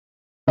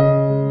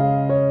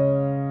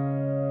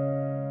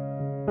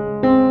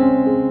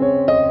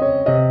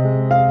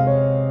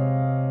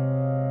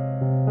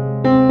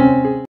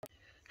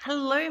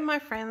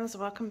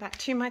friends, welcome back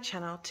to my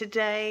channel.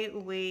 Today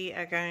we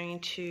are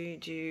going to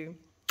do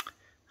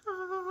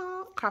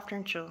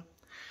Craftroom Chill.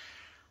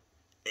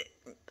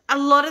 A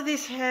lot of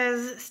this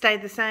has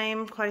stayed the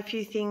same. Quite a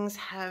few things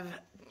have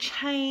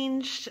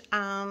changed.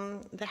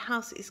 The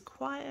house is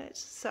quiet,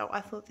 so I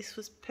thought this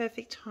was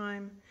perfect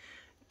time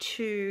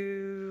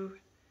to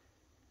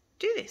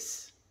do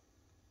this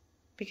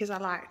because I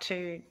like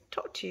to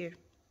talk to you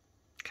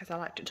because I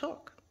like to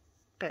talk,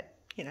 but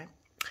you know.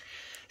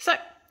 So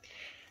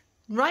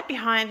right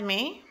behind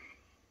me,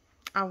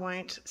 I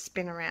won't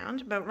spin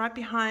around, but right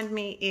behind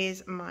me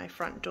is my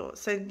front door.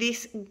 So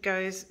this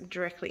goes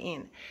directly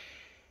in.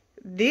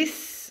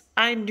 This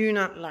I do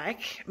not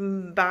like,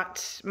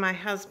 but my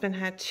husband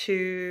had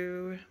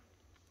to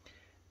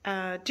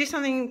do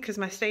something because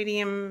my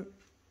stadium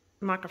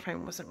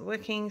microphone wasn't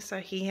working, so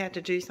he had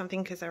to do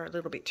something because they were a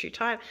little bit too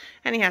tight,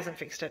 and he hasn't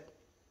fixed it.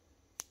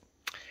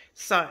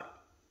 So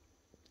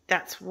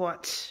that's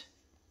what,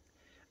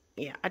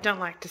 yeah, I don't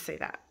like to see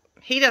that.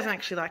 He doesn't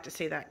actually like to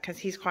see that because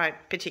he's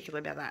quite particular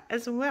about that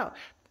as well.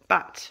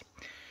 But,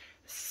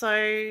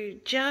 so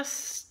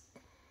just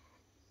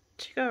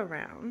to go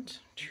around,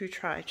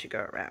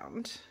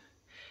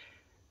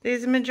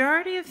 there's a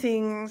majority of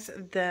things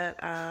that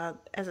are,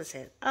 as I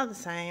said, are the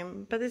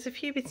same, but there's a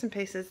few bits and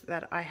pieces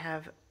that I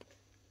have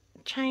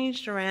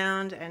changed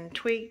around and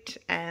tweaked,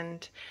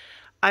 and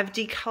I've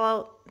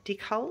deculled,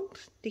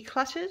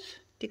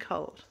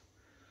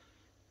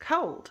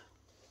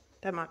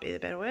 that might be the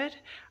better word,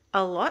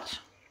 a lot,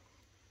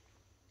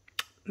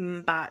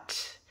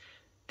 but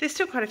there's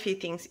still quite a few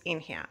things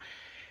in here.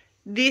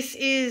 This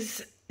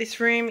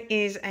room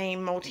is a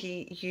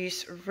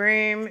multi-use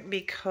room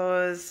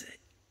because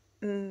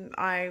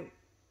I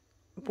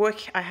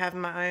have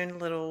my own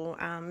little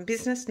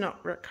business,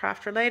 not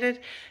craft related,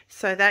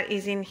 so that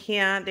is in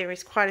here. There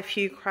is quite a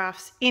few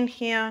crafts in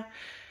here.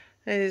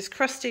 There's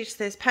cross stitch,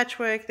 there's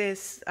patchwork,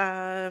 there's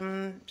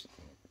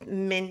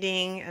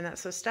mending and that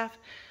sort of stuff.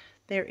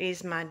 There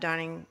is my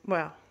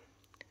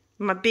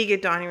my bigger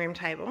dining room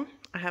table.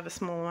 I have a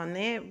small one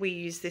there. We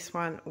use this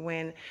one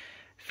when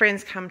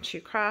friends come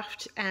to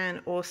craft, and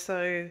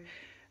also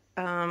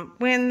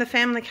when the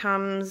family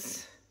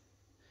comes,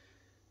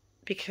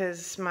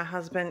 because my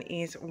husband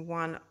is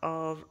one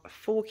of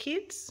 4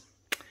 kids,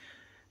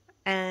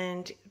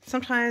 and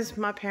sometimes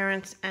my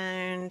parents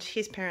and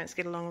his parents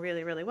get along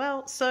really, really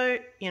well. So,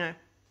 you know,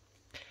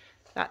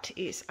 that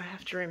is, I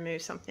have to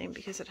remove something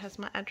because it has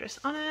my address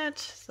on it.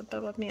 So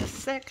bear with me a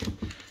sec.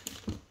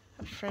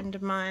 A friend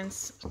of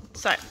mine's.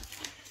 So,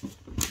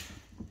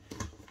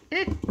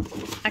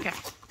 okay.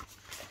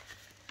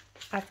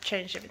 I've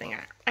changed everything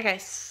out. Okay,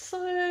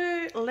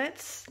 so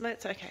let's,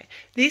 okay.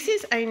 This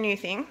is a new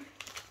thing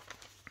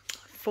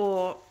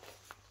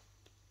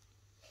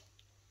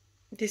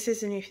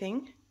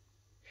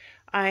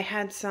I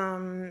had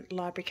some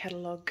library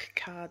catalogue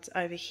cards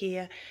over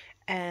here,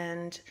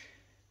 and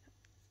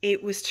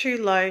it was too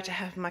low to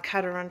have my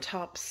cutter on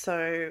top,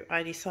 so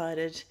I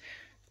decided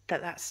that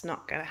that's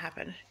not going to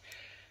happen.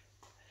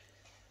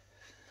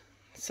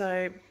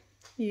 So,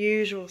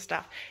 usual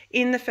stuff.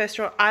 In the first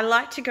drawer, I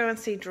like to go and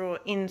see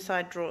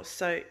inside drawers,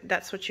 so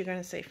that's what you're going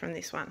to see from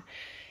this one.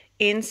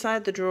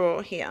 Inside the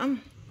drawer here,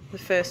 the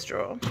first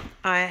drawer,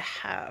 I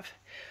have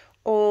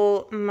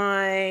all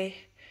my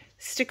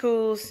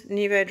stickles,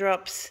 Nuvo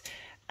drops,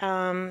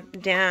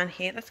 down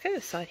here. Let's go to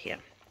the side here.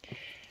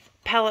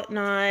 Palette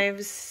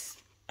knives,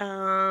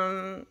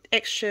 a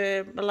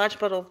large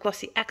bottle of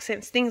glossy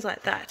accents, things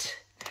like that.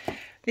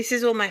 This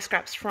is all my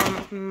scraps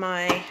from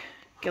my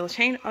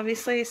guillotine,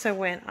 obviously, so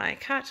when I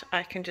cut,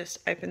 I can just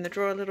open the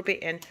drawer a little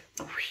bit and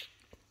whoosh,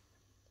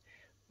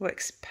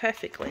 works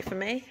perfectly for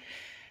me.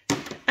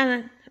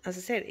 And as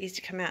I said, easy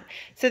to come out.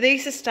 So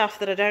these are stuff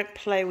that I don't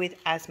play with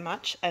as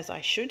much as I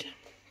should.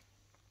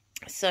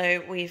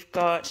 So we've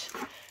got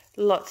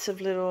lots of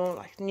little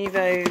like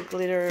Nuvo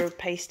glitter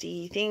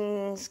pasty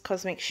things,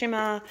 cosmic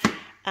shimmer.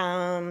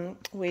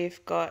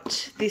 We've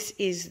got, this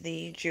is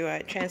the Duo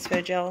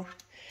transfer gel.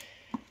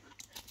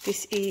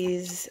 This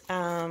is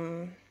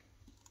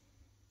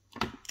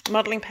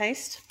modelling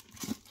paste,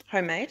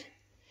 homemade.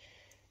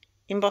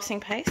 Embossing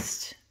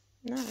paste.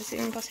 No, is it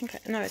embossing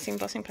paste? No, it's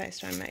embossing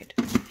paste, homemade.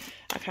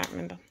 I can't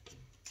remember.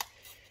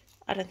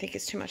 I don't think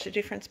it's too much of a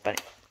difference,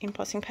 but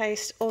embossing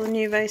paste, all the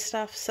Nuvo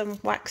stuff, some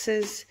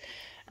waxes,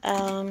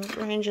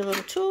 range of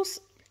little tools,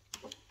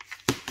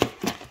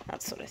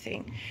 that sort of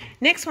thing.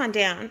 Next one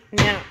down,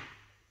 now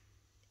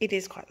it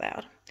is quite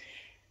loud.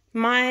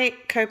 My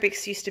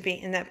Copics used to be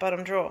in that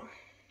bottom drawer,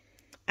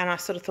 and I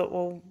sort of thought,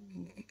 well,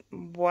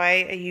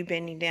 why are you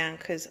bending down?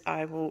 Because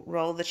I will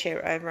roll the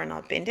chair over and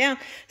I'll bend down.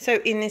 So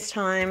in this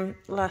time,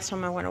 last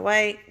time I went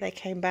away, they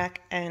came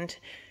back and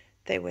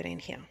they went in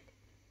here.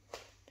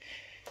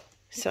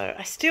 So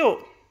I still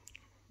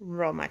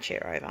roll my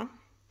chair over,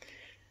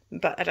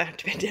 but I don't have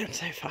to bend down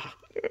so far.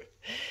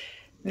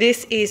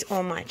 This is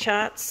all my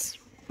charts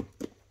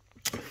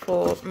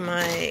for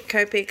my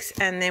Copics,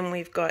 and then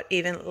we've got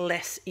even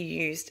less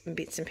used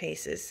bits and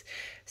pieces.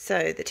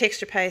 So the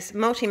texture paste,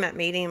 multi-matte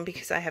medium,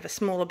 because I have a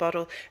smaller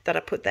bottle that I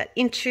put that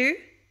into,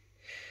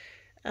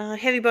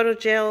 Heavy bottle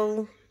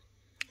gel,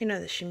 you know,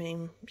 the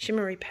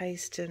shimmery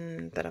paste,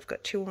 and that I've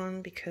got 2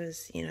 on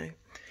because, you know,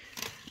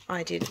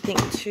 I did think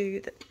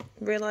to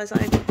realise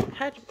I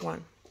had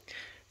 1.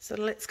 So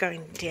let's go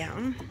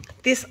down.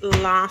 This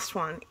last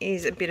one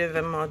is a bit of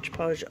a modge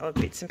podge of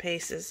bits and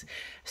pieces.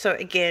 So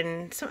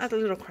again, some other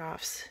little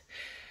crafts.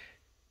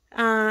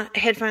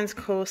 Headphones, of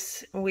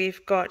course,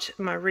 we've got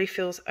my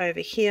refills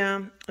over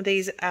here.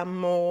 These are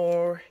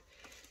more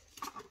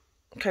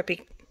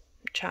Copic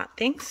chart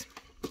things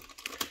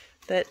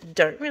that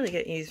don't really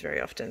get used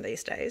very often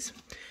these days.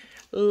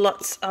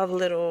 Lots of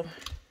little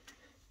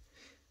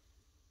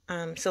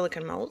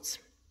silicone molds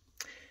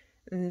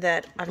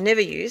that I've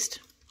never used,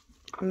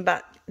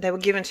 but they were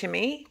given to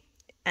me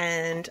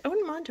and I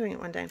wouldn't mind doing it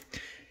one day.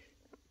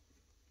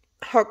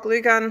 Hot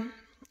glue gun,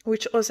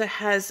 which also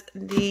has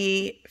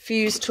the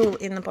fuse tool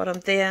in the bottom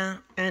there,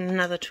 and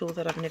another tool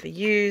that I've never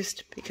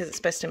used because it's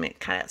supposed to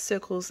cut out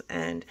circles,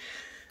 and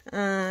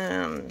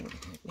yeah,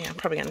 I'm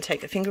probably going to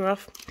take the finger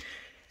off.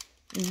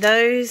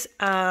 Those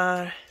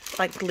are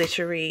like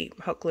glittery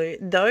hot glue.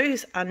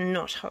 Those are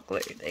not hot glue.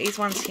 These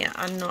ones here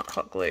are not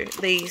hot glue.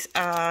 These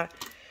are,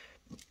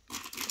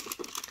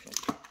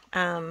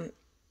 from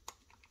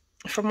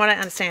what I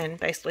understand,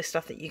 basically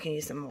stuff that you can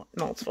use the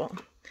molds for.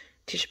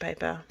 Tissue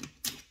paper,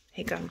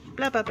 heat gun,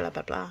 blah, blah, blah,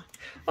 blah, blah.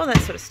 All that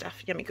sort of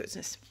stuff. Yummy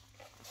goodness.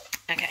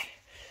 Okay.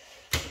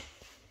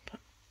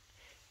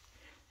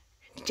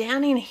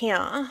 Down in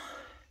here,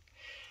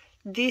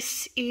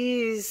 this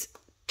is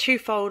 2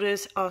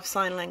 folders of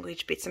sign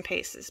language bits and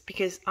pieces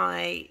because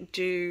I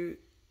do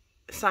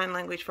sign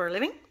language for a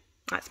living.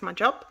 That's my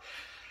job.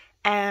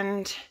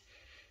 And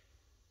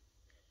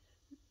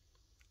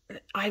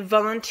I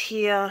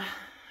volunteer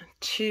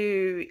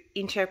to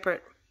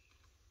interpret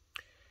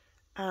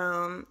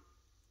only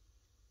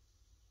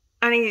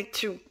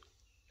to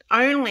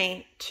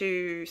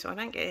so I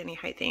don't get any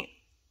hate thing,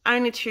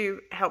 only to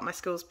help my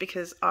schools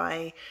because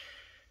I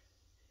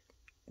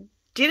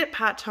did it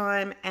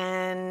part-time,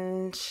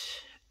 and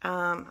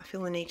I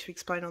feel the need to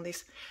explain all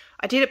this.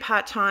 I did it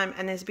part-time,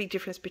 and there's a big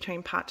difference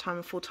between part-time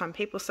and full-time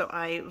people, so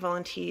I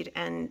volunteered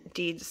and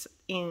did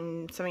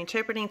some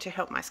interpreting to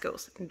help my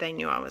schools. They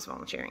knew I was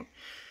volunteering.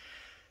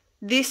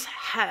 This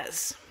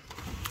has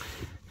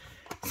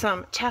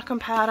some talcum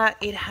powder.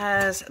 It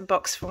has a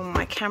box for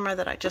my camera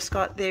that I just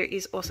got. There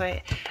is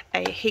also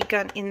a heat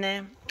gun in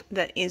there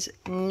that is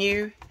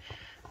new,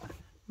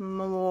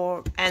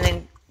 more, and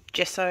then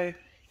gesso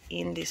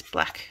in this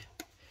black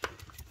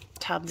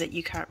tub that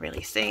you can't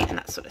really see, and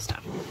that sort of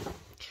stuff.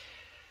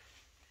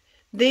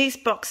 These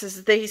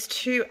boxes, these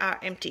 2 are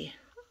empty.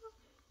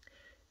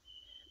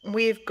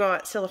 We've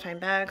got cellophane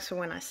bags for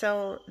when I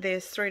sell.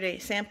 There's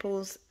 3D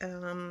samples.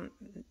 I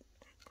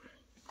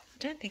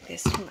don't think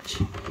there's too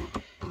much.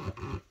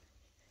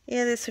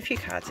 Yeah, there's a few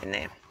cards in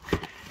there.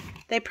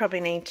 They probably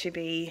need to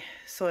be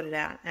sorted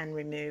out and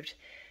removed.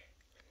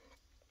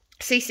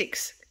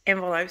 C6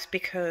 envelopes,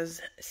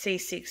 because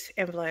C6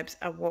 envelopes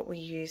are what we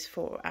use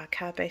for our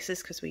card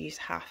bases, because we use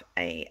half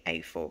a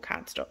A4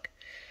 cardstock.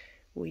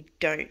 We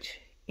don't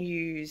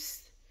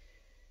use...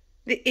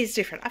 It is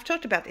different. I've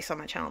talked about this on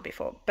my channel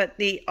before, but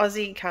the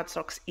Aussie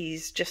cardstocks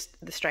is just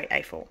the straight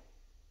A4.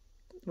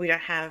 We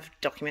don't have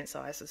document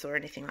sizes or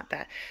anything like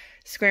that.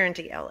 Square and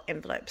DL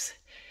envelopes.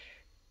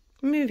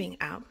 Moving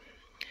up,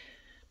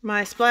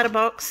 my splatter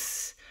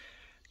box,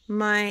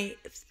 my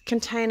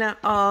container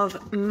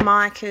of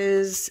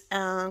markers,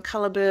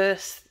 colour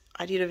burst.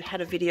 I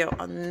had a video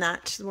on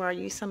that where I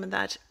used some of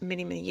that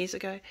many years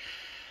ago.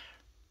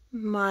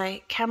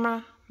 My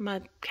camera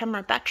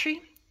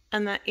battery,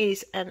 and that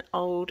is an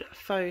old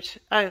photo.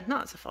 Oh, no,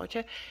 it's a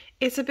photo.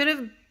 It's a bit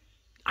of,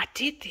 I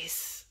did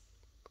this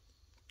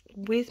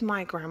with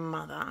my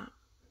grandmother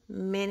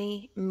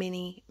many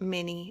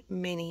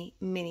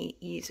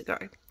years ago.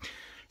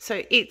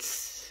 So it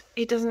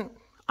doesn't,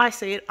 I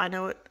see it, I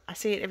know it, I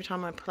see it every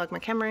time I plug my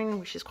camera in,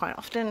 which is quite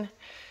often.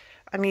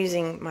 I'm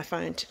using my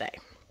phone today.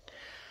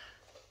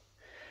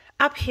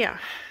 Up here,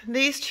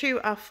 these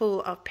 2 are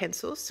full of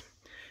pencils.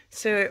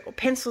 So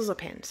pencils or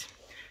pens.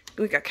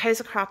 We've got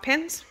Craft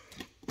pens.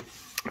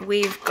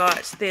 We've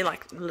got, they're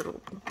like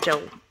little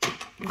gel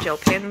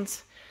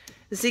pens.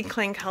 Zig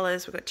Clean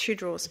colours, we've got 2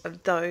 drawers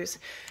of those.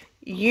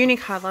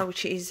 Unicolor,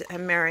 which is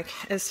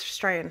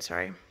Australian,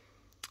 sorry.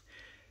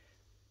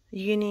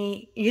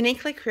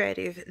 Uniquely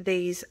Creative.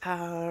 These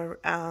are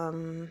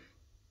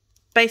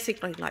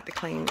basically like the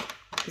clean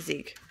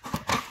Zig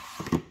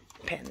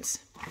pens.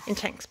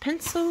 Intense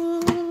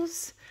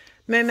pencils,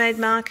 mermaid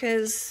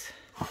markers.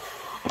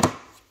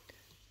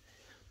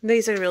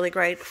 These are really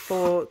great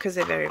because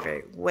they're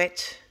very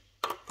wet.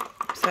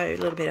 So a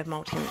little bit of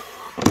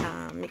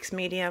mixed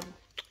media,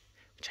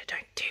 which I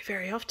don't do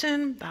very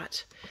often,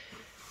 but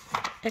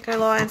Echo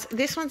lines.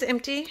 This one's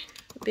empty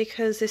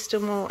because there's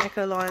still more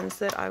Echo lines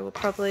that I will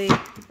probably,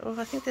 oh,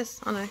 I think there's,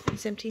 oh no,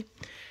 it's empty.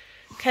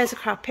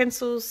 Craft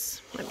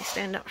pencils. Let me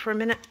stand up for a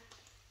minute.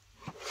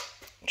 I'm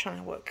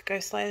trying to go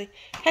slowly.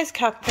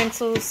 Craft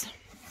pencils,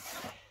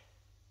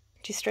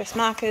 distress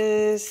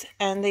markers,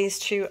 and these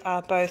 2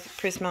 are both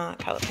Prisma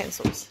colour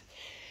pencils.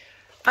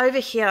 over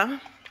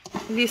here,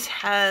 this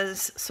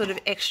has sort of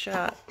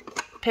extra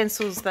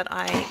pencils that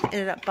I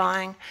ended up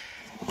buying.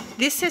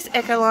 This says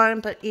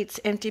Ecoline, but it's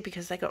empty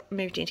because they got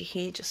moved into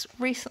here just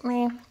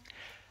recently.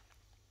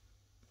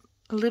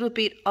 A little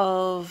bit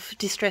of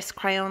distressed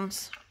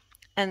crayons,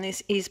 and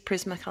this is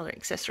Prismacolor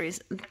accessories.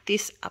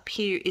 This up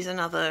here is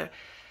another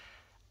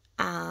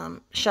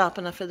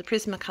sharpener for the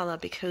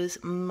Prismacolor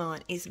because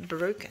mine is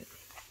broken.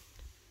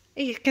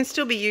 It can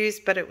still be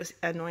used, but it was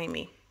annoying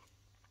me.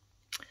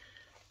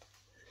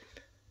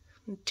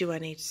 Do I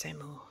need to say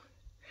more?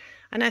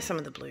 I know some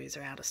of the blues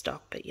are out of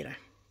stock, but you know,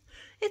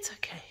 it's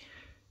okay.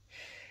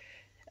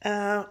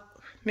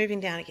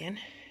 Moving down again.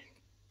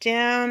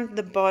 Down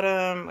the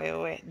bottom, where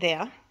we're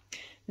there,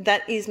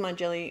 that is my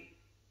jelly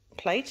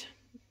plate,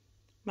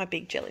 my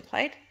big jelly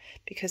plate,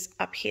 because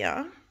up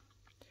here,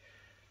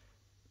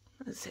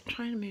 is it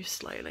trying to move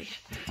slowly?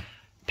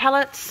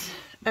 Palettes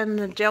and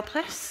the gel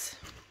press.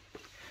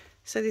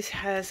 So this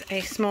has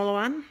a smaller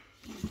one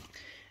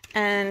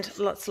and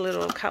lots of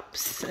little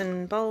cups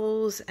and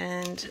bowls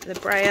and the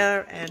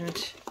brayer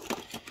and,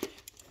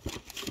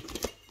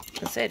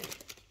 as I said,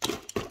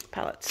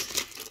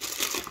 palettes.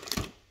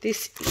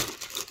 This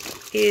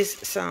is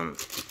some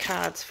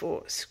cards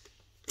for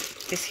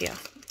this here.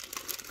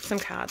 Some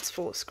cards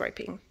for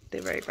scraping.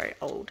 They're very, very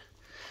old.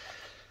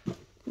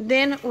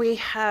 Then we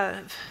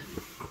have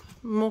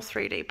more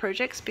 3D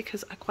projects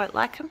because I quite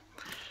like them.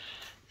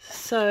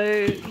 So,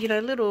 you know,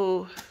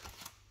 little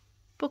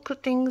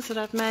booklet things that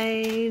I've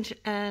made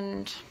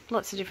and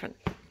lots of different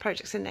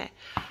projects in there.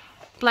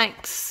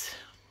 Blanks.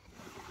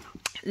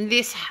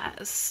 This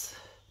has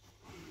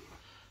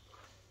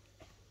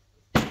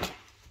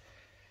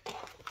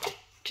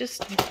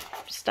just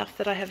stuff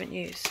that I haven't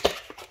used.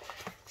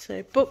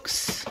 So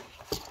books,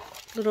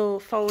 little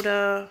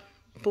folder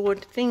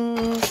board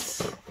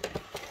things,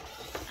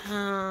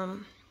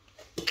 and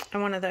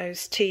one of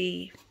those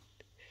tea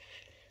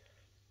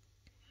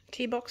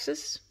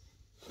boxes.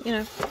 You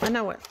know, I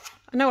know what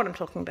I'm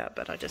talking about,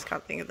 but I just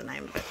can't think of the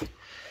name of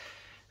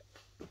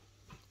it.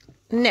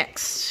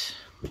 Next,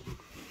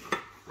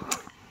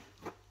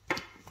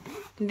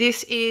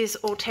 this is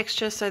all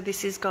texture, so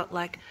this has got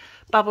like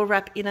bubble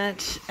wrap in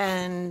it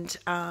and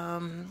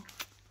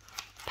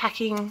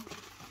packing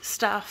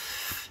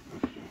stuff,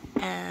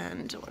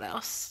 and what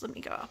else? Let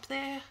me go up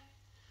there.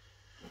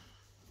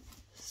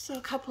 So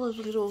a couple of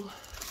little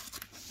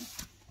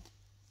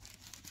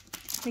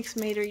mixed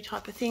meadery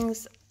type of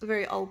things. A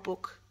very old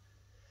book.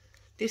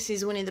 This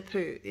is Winnie the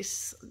Pooh.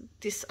 This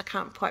I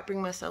can't quite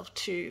bring myself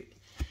to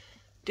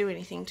do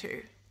anything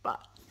to, but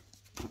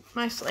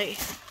mostly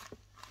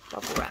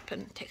bubble wrap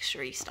and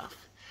texture-y stuff.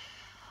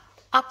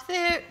 Up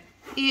there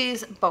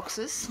is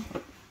boxes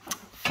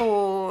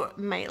for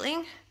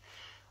mailing,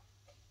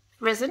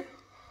 resin,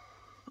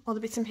 all the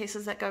bits and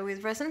pieces that go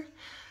with resin.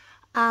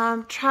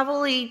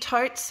 Travel-y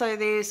totes, so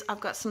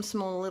I've got some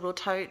small little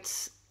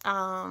totes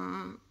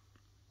and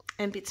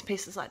bits and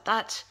pieces like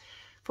that.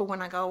 For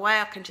when I go away,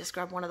 I can just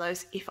grab one of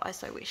those if I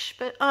so wish.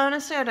 But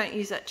honestly, I don't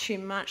use that too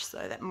much, so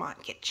that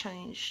might get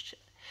changed.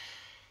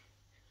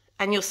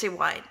 And you'll see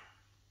why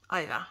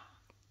over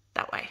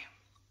that way.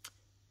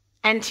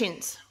 And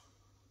tins.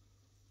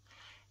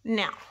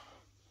 Now,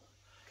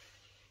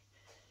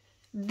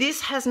 this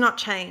has not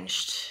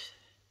changed.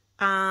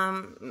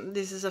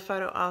 This is a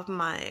photo of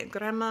my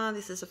grandma.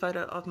 This is a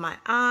photo of my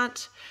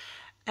aunt.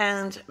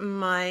 And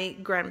my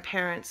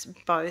grandparents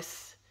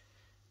both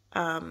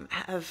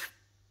have...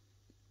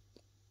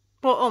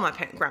 Well, all my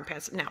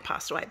grandparents have now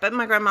passed away, but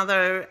my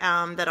grandmother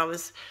that I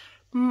was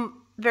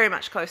very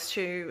much close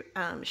to,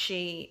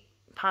 she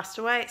passed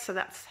away, so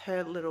that's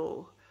her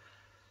little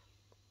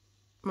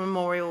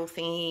memorial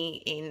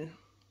thingy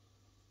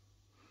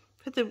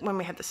when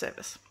we had the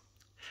service.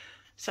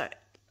 So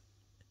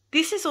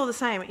this is all the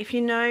same. If you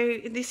know,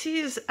 this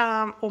is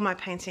all my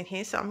paints in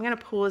here, so I'm going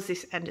to pause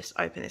this and just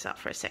open this up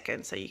for a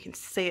second so you can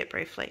see it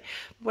briefly.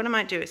 What I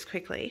might do is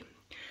quickly,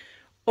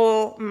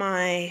 all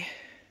my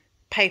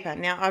paper.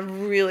 Now, I've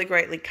really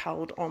greatly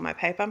culled all my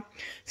paper.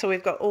 So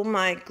we've got all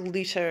my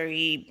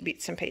glittery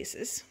bits and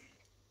pieces.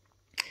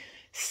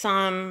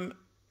 Some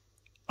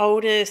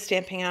older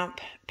Stampin'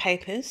 Up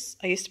papers.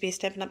 I used to be a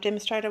Stampin' Up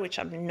demonstrator, which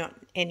I'm not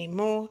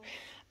anymore.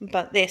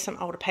 But there's some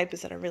older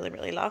papers that I really,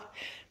 really love.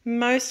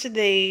 Most of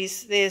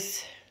these,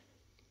 there's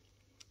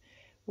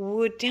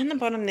wood. Down the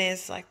bottom,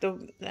 there's like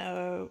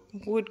the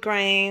wood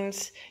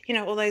grains, you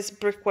know, all those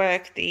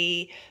brickwork,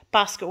 the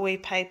basket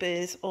weave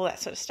papers, all that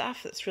sort of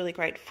stuff. That's really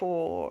great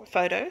for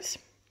photos.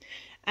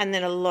 And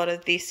then a lot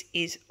of this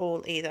is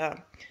all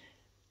either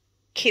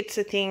kits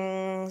of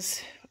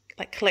things,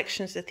 like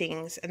collections of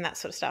things and that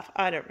sort of stuff.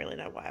 I don't really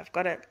know why I've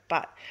got it,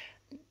 but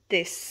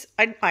this,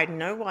 I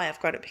know why I've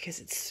got it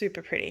because it's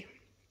super pretty.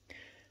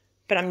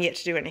 But I'm yet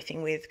to do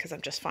anything with because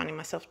I'm just finding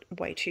myself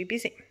way too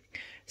busy.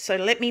 So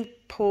let me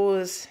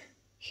pause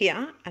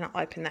here and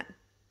I'll open that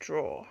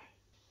drawer.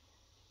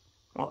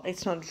 Well,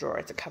 it's not a drawer,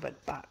 it's a cupboard,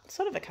 but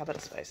sort of a cupboard, I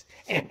suppose.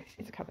 Anyway,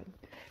 it's a cupboard.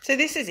 So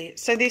this is it.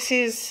 So this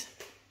is,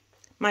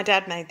 my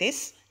dad made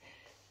this.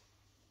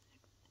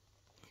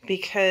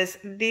 because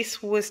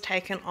this was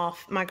taken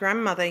off. My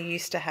grandmother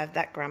used to have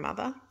that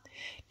grandmother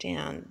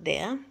down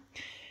there.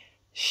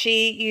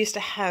 She used to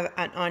have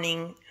an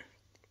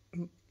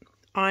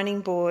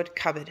ironing board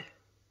cupboard.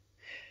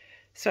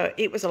 So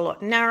it was a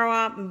lot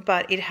narrower,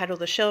 but it had all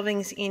the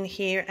shelvings in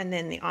here, and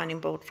then the ironing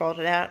board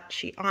folded out.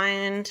 She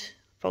ironed,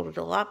 folded it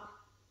all up.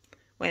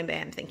 Wham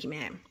bam, thank you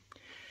ma'am.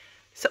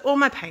 So all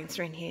my paints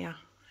are in here.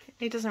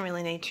 It doesn't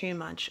really need too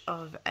much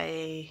of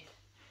a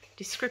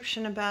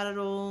description about it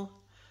all.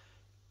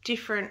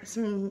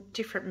 Some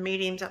different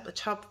mediums up the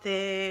top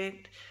there.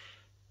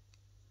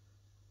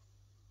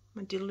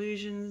 My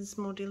delusions,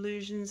 more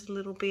delusions, a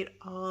little bit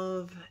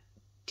of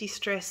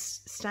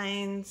distress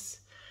stains,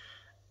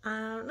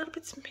 little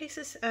bits and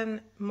pieces, and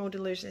more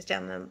delusions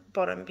down the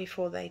bottom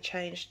before they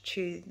changed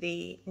to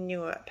the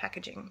newer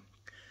packaging.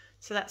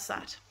 So that's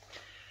that.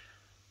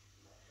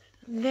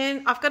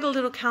 Then I've got a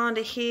little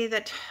calendar here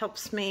that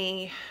helps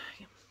me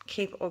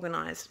keep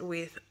organized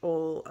with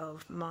all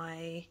of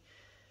my...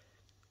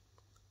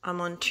 I'm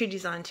on 2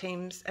 design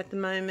teams at the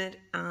moment,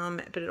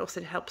 but it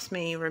also helps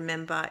me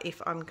remember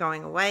if I'm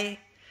going away,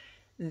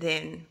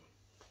 then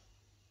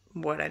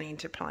what I need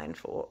to plan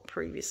for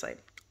previously.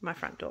 My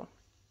front door.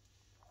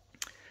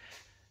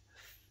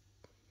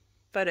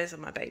 Photos of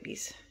my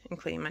babies,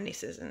 including my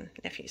nieces and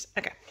nephews.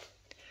 Okay,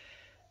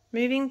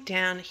 moving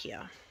down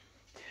here.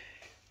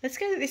 Let's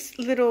go to this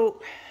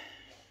little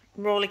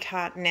rolly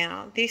cart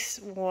now. This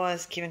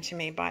was given to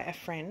me by a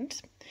friend.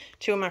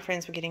 2 of my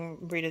friends were getting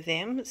rid of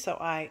them, so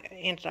I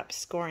ended up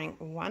scoring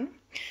 1.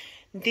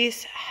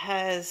 This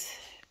has,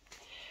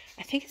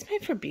 I think it's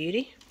made for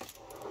beauty.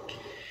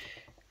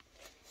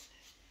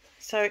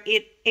 So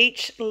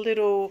each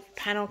little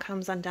panel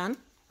comes undone,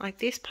 like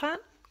this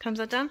part comes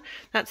undone.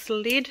 That's the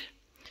lid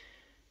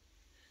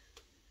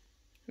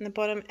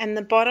and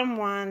the bottom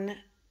one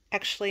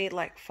actually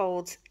like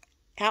folds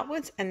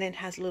outwards and then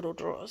has little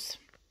drawers.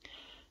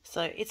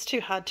 So it's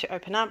too hard to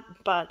open up,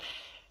 but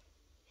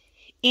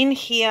in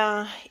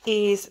here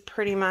is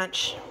pretty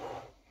much,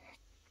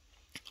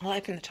 I'll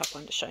open the top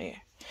one to show you.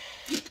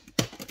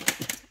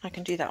 I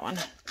can do that one.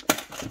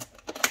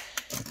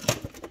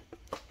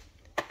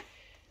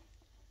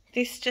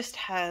 This just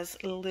has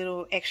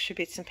little extra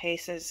bits and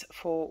pieces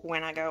for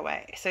when I go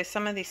away. So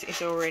some of this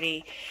is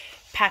already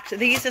packed.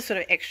 These are sort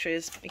of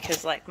extras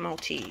because like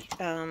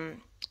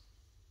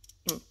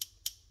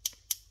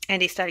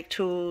anti-static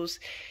tools,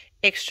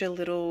 extra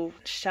little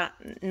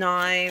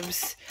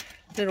knives,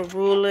 little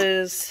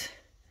rulers,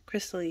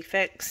 crystal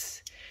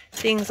effects,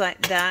 things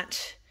like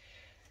that.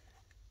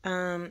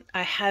 I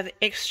have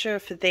extra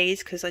for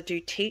these because I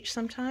do teach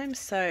sometimes,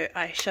 so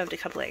I shoved a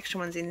couple of extra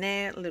ones in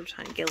there, a little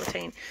tiny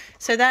guillotine.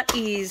 So that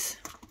is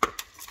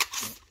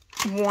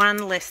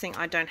one less thing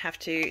I don't have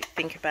to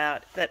think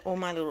about, that all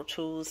my little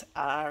tools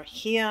are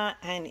here,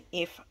 and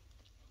if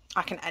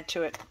I can add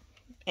to it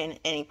at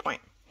any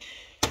point.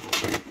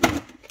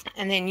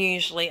 And then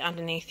usually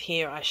underneath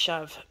here I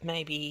shove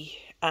maybe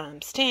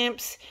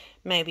stamps,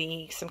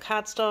 maybe some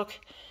cardstock,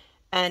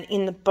 and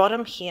in the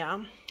bottom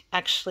here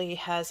actually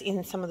has,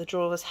 in some of the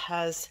drawers,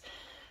 has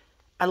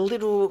a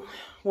little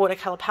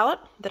watercolor palette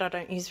that I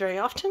don't use very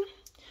often.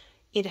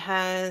 It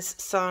has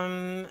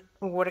some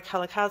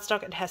watercolor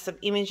cardstock. It has some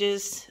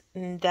images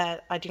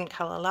that I didn't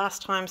color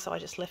last time, so I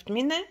just left them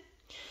in there.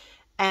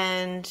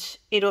 And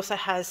it also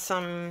has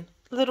some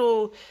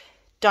little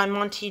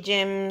Diamante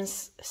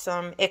gems,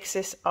 some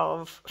excess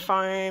of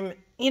foam,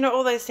 you know,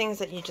 all those things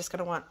that you're just going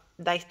to want.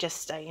 They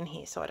just stay in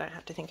here, so I don't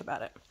have to think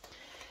about it.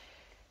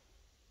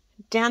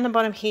 Down the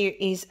bottom here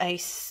is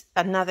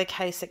another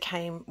case that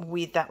came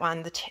with that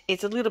one.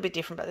 It's a little bit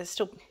different, but it's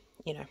still,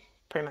 you know,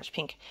 pretty much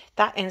pink.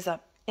 That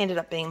ended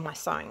up being my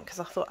sewing, because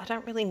I thought I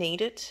don't really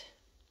need it,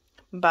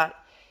 but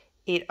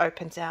it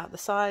opens out the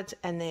sides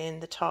and then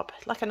the top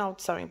like an old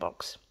sewing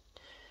box.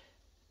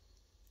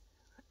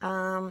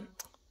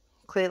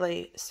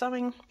 Clearly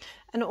sewing,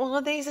 and all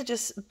of these are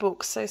just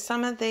books. So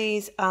some of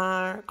these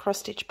are cross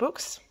stitch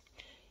books.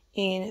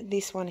 In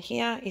this one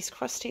here is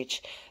cross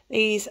stitch.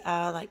 These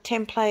are like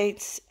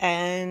templates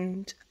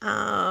and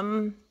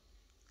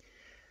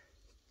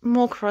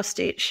more cross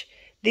stitch.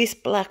 This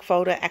black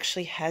folder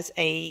actually has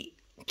a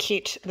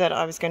kit that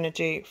I was going to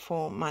do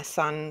for my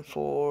son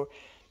for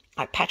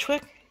like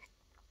patchwork.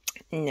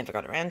 Never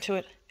got around to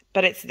it,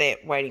 but it's there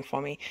waiting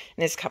for me.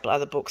 And there's a couple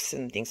other books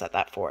and things like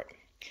that for it.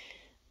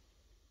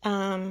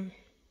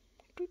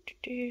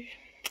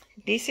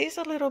 This is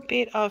a little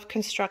bit of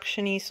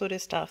construction-y sort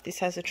of stuff. This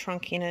has a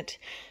trunk in it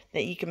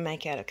that you can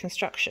make out of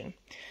construction.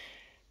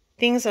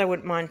 Things that I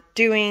wouldn't mind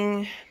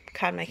doing: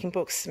 card making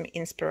books, some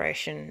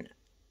inspiration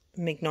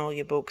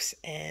Magnolia books,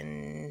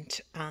 and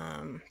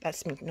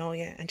that's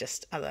Magnolia, and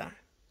just other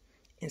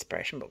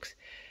inspiration books.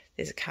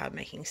 There's a card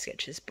making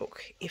sketches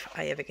book if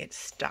I ever get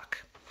stuck.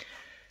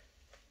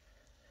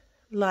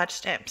 Large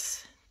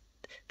stamps.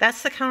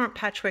 That's the current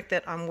patchwork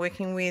that I'm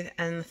working with,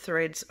 and the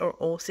threads are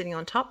all sitting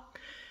on top.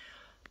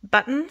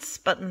 Buttons,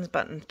 buttons,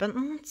 buttons,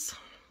 buttons.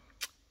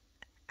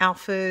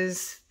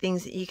 Alphas,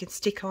 things that you can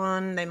stick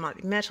on. They might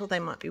be metal, they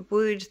might be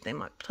wood, they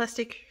might be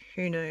plastic,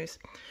 who knows.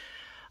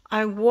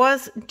 I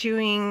was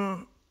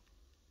doing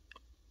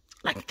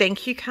like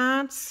thank you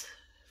cards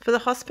for the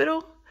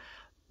hospital,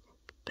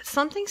 but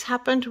something's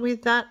happened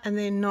with that and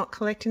they're not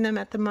collecting them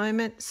at the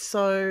moment,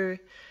 so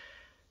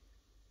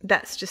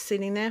that's just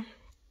sitting there.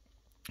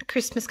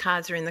 Christmas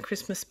cards are in the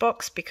Christmas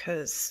box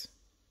because,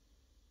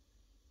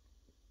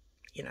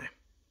 you know,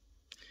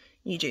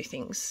 you do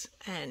things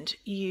and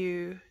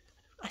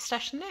I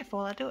stash them there for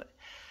while I do it.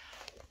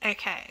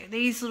 Okay,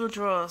 these little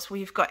drawers,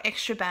 we've got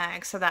extra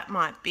bags, so that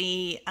might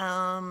be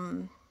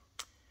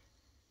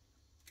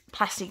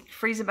plastic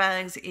freezer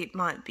bags, it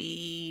might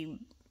be,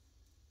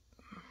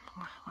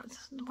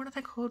 what are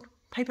they called?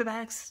 Paper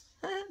bags.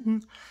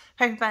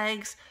 Paper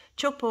bags,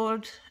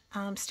 chalkboard,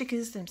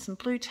 stickers, and some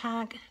blue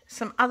tag,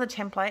 some other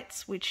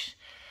templates, which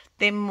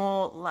they're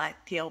more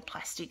like the old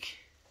plastic.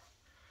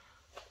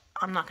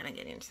 I'm not going to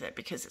get into that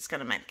because it's going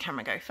to make the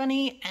camera go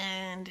funny,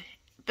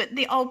 but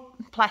the old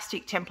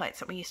plastic templates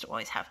that we used to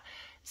always have,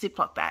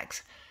 Ziploc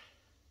bags.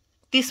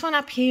 This one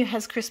up here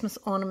has Christmas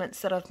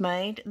ornaments that I've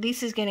made.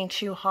 This is getting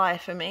too high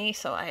for me,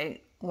 so I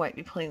won't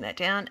be pulling that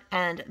down.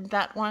 And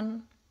that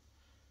one,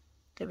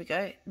 there we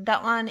go.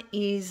 That one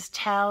is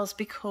towels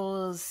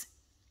because,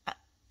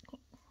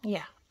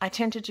 yeah, I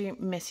tend to do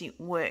messy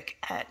work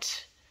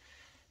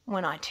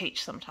when I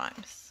teach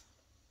sometimes.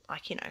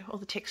 Like, you know, all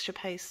the texture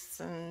pastes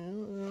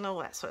and all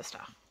that sort of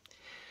stuff.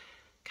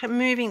 Okay,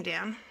 moving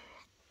down.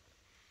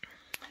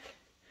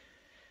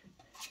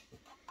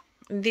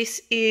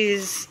 This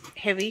is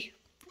heavy.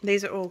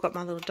 These are all got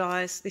my little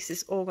dies. This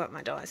has all got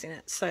my dies in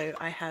it. So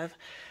I have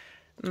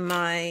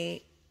my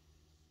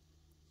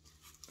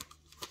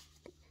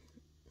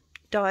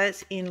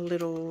dies in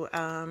little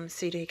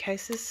CD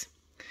cases,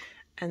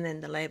 and then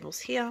the labels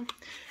here,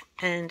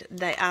 and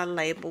they are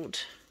labelled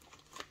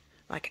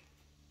like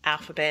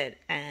alphabet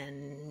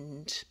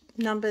and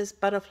numbers,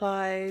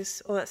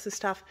 butterflies, all that sort of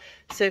stuff,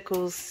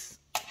 circles,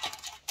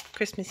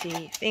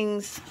 Christmassy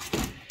things.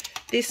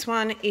 This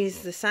one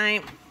is the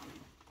same.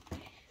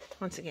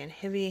 Once again,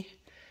 heavy.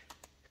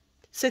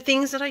 So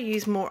things that I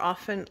use more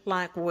often,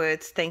 like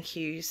words, thank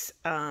yous,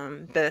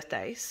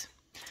 birthdays,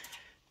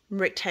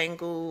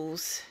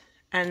 rectangles,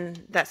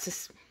 and that's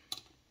just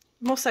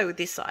more so with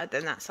this side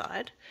than that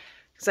side,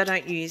 because I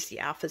don't use the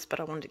alphas, but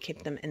I wanted to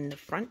keep them in the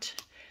front.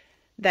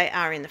 They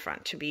are in the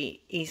front to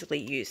be easily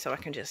used, so I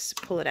can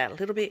just pull it out a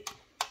little bit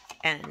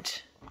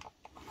and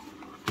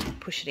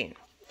push it in.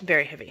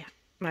 Very heavy.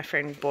 My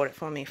friend bought it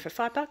for me for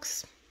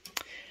 $5.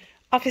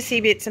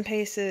 Officey bits and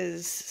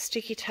pieces,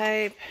 sticky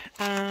tape,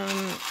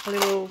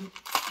 little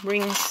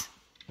rings,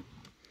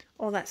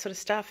 all that sort of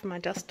stuff, my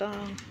duster.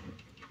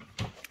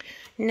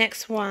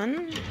 Next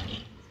one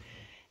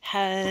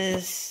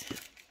has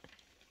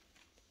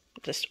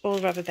just all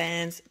rubber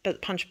bands,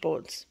 but punch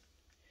boards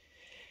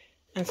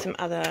and some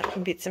other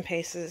bits and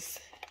pieces.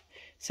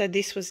 So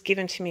this was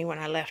given to me when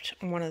I left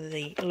one of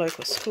the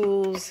local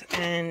schools,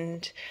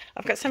 and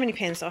I've got so many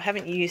pens, so I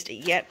haven't used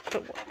it yet,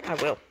 but I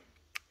will.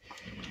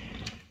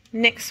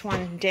 Next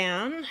one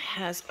down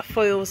has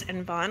foils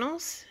and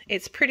vinyls.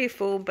 It's pretty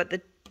full, but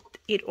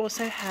it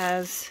also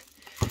has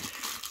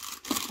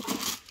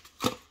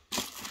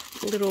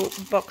little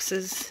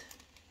boxes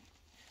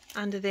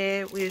under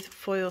there with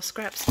foil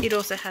scraps. It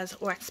also has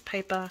wax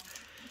paper,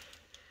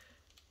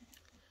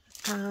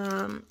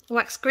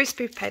 wax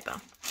greaseproof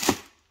paper,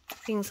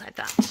 things like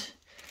that.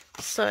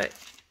 So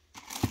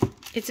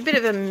it's a bit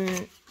of a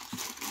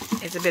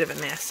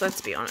mess,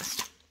 let's be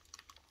honest.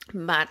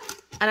 But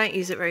I don't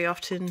use it very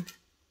often.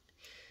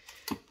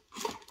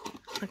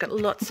 I've got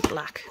lots of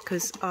black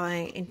because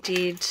I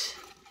did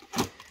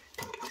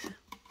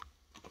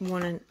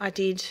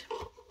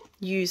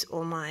use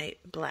all my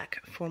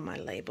black for my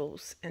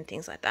labels and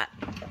things like that.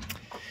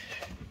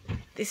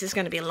 This is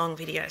going to be a long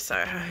video, so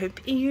I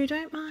hope you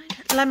don't mind.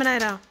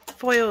 Laminator,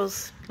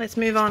 foils, let's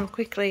move on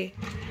quickly.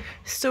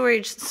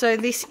 Storage, so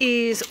this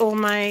is all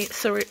my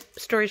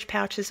storage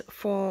pouches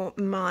for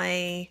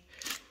my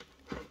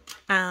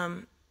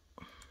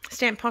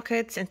stamp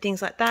pockets and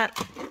things like that.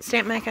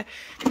 Stamp maker.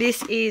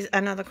 This is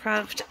another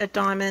craft, a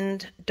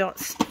diamond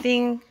dots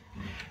thing.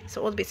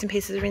 So all the bits and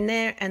pieces are in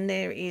there, and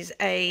there is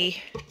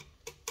a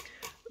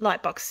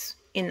light box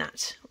in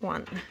that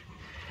one.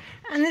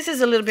 And this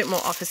is a little bit more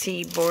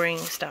officey, boring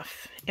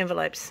stuff.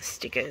 Envelopes,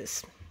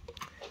 stickers,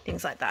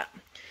 things like that.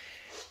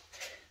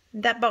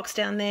 That box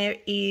down there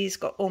is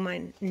got all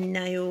my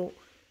nail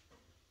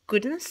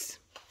goodness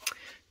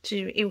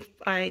if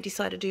I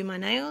decide to do my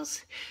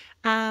nails.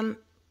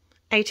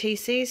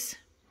 ATCs.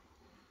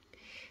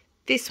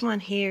 This one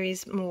here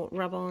is more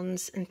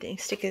rub-ons and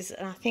stickers,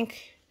 and I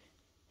think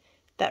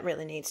that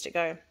really needs to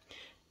go.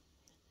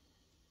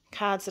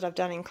 Cards that I've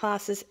done in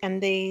classes, and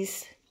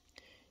these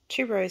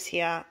two rows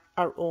here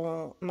are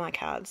all my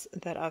cards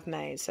that I've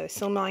made. So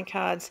Silmine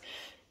cards,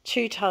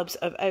 2 tubs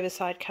of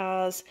oversized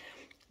cards.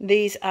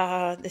 These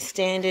are the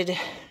standard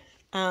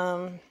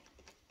Aussie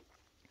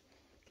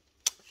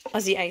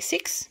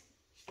A6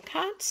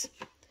 cards.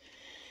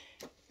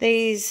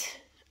 These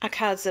are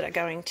cards that are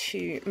going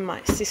to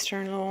my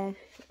sister-in-law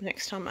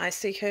next time I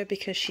see her,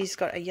 because she's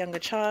got a younger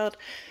child.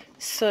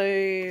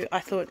 So I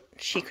thought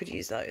she could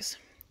use those.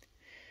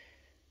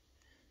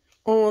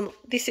 Or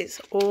this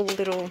is all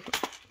little,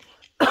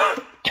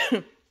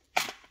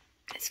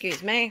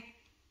 excuse me.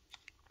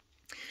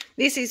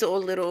 This is all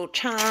little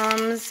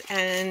charms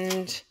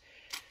and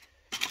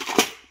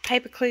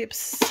paper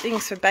clips,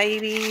 things for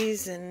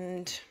babies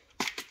and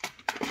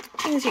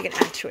things you can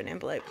add to an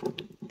envelope.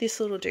 This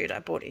little dude I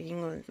bought in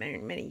England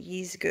many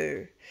years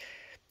ago.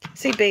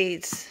 See,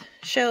 beads,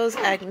 shells,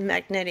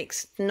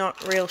 magnetics,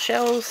 not real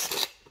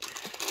shells,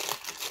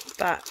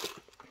 but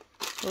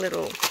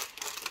little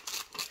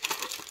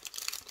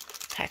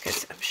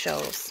packets of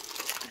shells.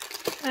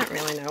 I don't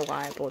really know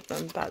why I bought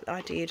them, but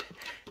I did.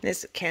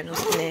 There's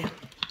candles in there.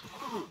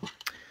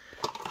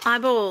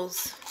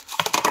 Eyeballs.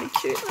 Pretty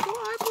cute little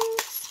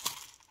eyeballs.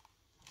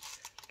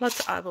 Lots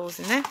of eyeballs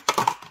in there.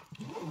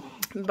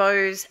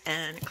 Bows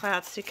and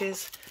cloud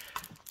stickers.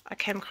 I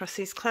came across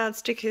these cloud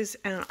stickers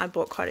and I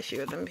bought quite a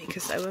few of them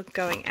because they were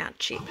going out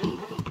cheap.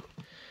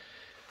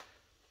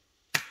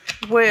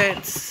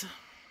 Words.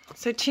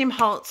 So Tim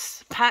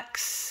Holtz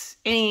packs,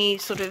 any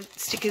sort of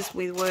stickers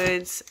with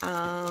words.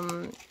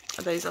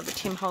 Those are the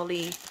Tim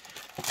Holtz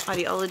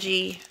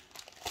ideology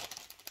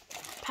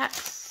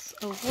packs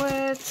of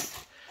words.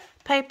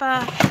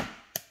 Paper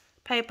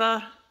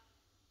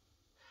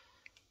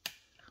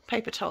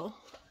towel.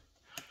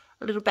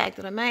 A little bag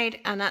that I made,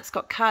 and that's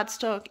got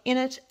cardstock in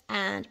it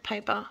and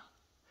paper,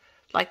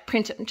 like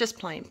printer, just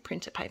plain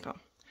printer paper.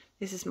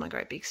 This is my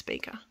great big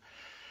speaker.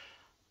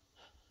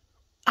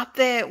 Up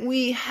there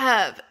we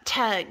have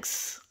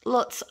tags,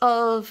 lots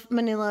of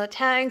manila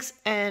tags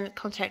and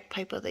contact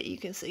paper that you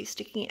can see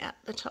sticking out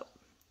the top.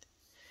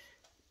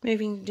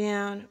 Moving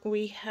down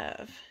we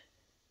have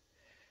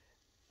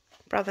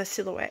Brother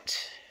Silhouette.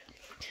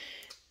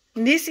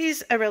 This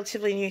is a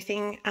relatively new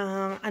thing.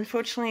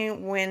 Unfortunately,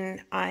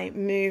 when I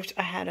moved,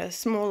 I had a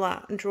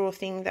smaller drawer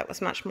thing that was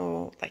much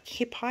more like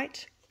hip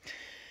height.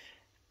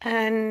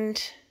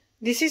 And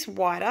this is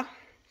wider.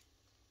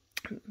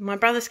 My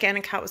brother's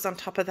scanner cart was on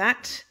top of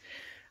that.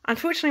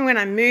 Unfortunately, when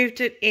I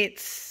moved it,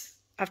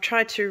 I've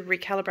tried to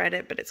recalibrate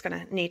it, but it's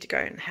going to need to go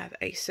and have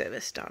a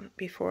service done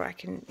before I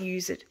can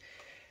use it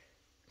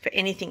for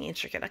anything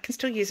intricate. I can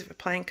still use it for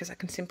playing because I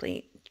can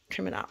simply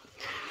trim it up.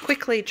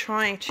 Quickly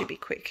trying to be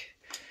quick.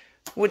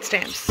 Wood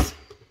stamps,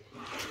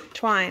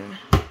 twine,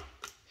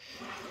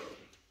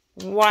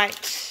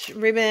 white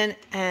ribbon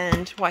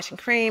and white and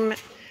cream,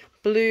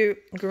 blue,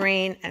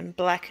 green and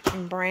black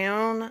and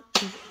brown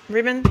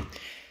ribbon,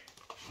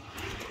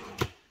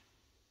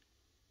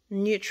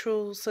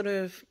 neutral sort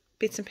of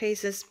bits and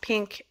pieces,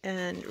 pink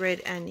and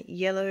red and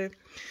yellow,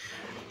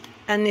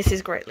 and this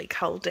is greatly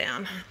culled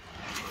down.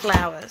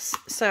 Flowers.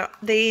 So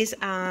these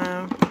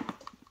are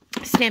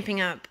Stampin'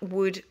 Up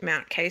wood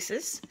mount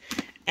cases,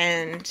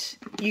 and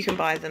you can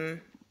buy them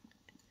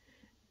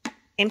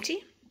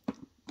empty,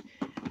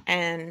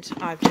 and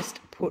I've just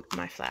put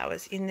my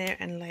flowers in there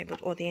and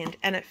labelled all the end,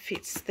 and it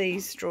fits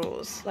these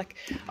drawers. Like,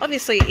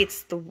 obviously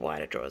it's the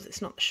wider drawers,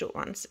 it's not the short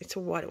ones, it's a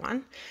wider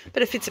one,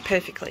 but it fits it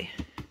perfectly,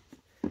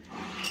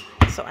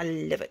 so I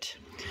love it.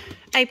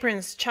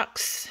 Aprons,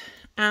 chucks,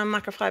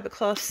 microfiber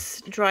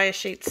cloths, dryer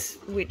sheets,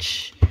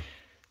 which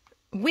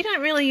we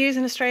don't really use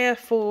in Australia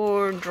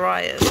for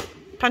dryers,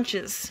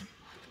 punches,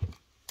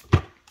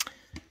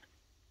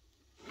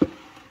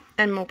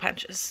 and more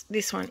punches.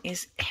 This one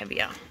is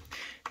heavier.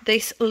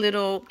 This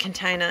little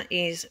container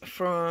is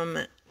from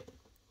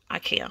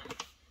IKEA.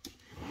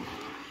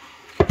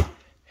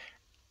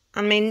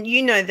 I mean,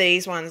 you know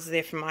these ones,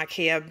 they're from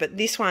IKEA, but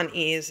this one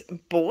is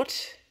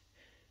bought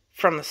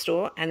from the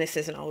store, and this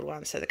is an old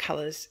one, so the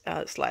colours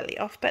are slightly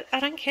off, but I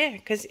don't care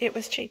because it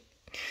was cheap.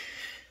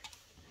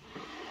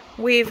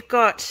 We've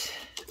got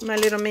my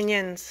little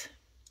minions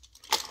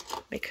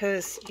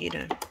because, you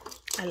know,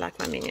 I like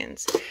my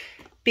minions.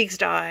 Biggs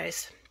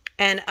dies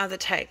and other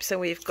tape. So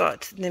we've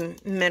got the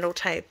metal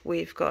tape,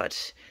 we've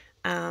got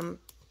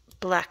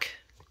black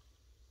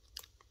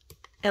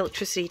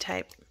electricity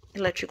tape,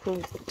 electrical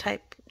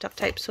tape, duct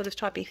tape sort of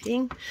typey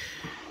thing.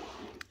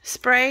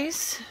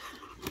 Sprays.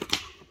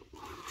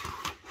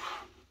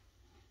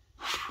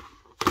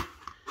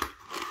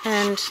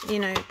 And, you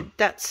know,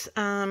 that's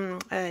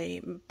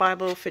a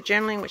Bible for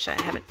journaling, which I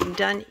haven't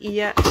done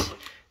yet.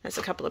 There's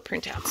a couple of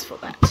printouts for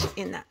that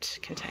in that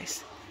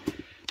case.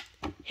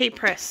 Heat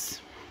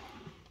press.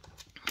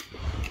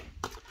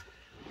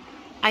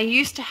 I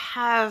used to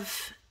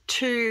have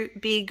two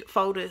big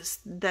folders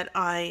that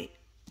I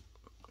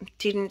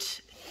didn't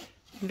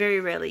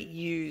very rarely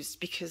use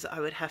because I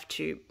would have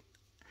to,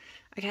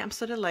 okay, I'm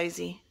sort of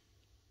lazy,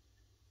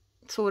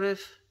 sort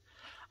of.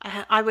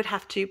 I would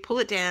have to pull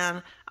it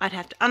down, I'd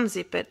have to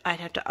unzip it, I'd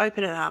have to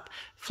open it up,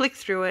 flick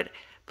through it,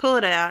 pull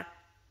it out,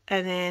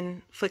 and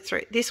then flick through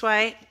it. This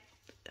way,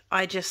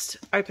 I just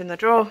open the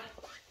drawer.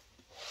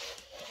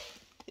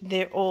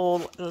 They're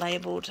all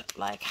labelled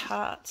like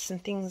hearts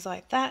and things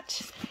like that.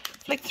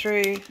 Flick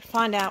through,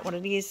 find out what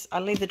it is.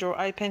 I leave the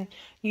drawer open,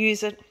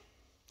 use it,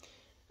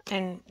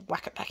 and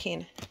whack it back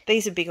in.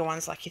 These are bigger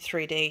ones like your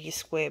 3D, your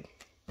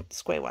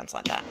square ones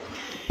like that.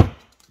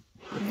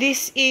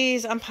 This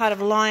is, I'm part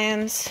of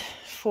Lions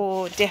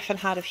for Deaf and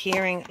Hard of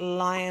Hearing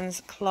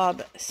Lions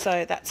Club,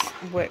 so that's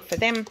work for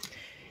them.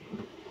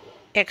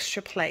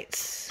 Extra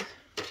plates.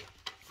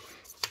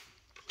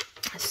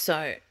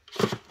 So,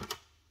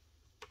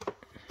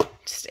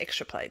 just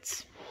extra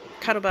plates.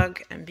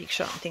 Cuttlebug and Big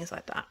Shot and things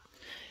like that.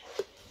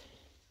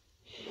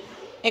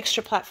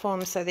 Extra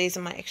platforms, so these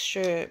are my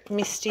extra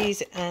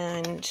Misties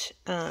and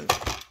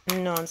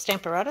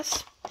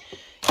non-Stamparatus.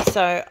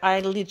 So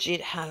I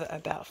legit have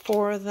about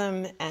 4 of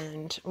them,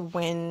 and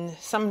when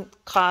some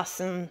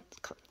classes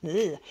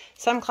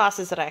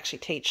that I actually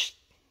teach,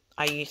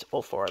 I use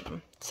all 4 of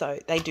them. So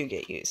they do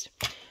get used.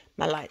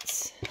 My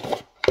lights,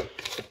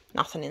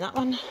 nothing in that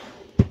one.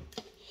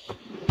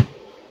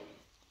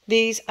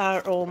 These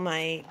are all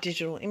my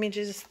digital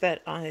images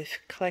that I've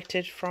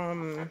collected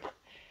from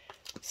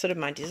sort of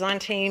my design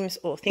teams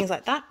or things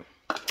like that.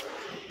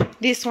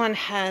 This one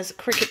has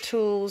Cricut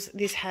tools.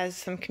 This has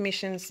some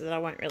commissions that I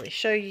won't really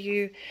show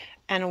you,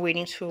 and a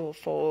weeding tool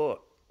for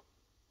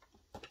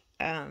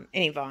the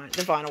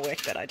vinyl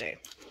work that I do.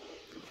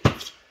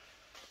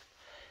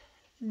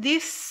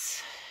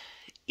 This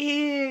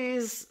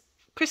is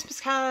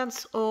Christmas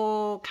cards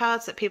or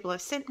cards that people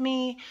have sent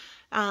me,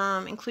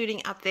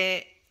 including up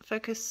there,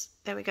 focus,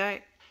 there we go,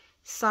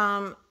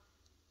 some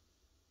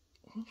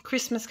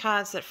Christmas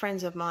cards that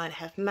friends of mine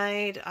have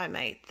made. I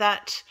made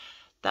that.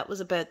 That was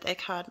a birthday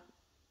card.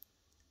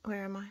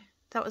 Where am I?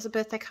 That was a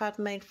birthday card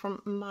made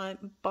from my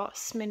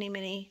boss not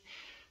many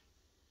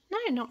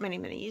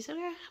years ago,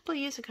 a couple of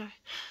years ago.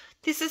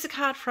 This is a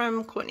card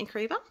from Courtney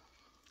Creever.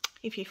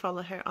 If you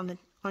follow her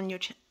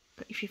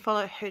if you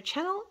follow her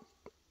channel,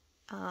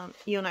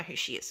 you'll know who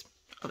she is,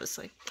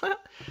 obviously.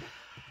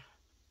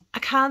 A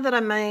card that I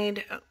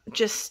made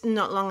just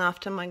not long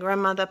after my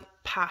grandmother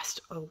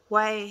passed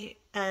away,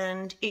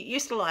 and it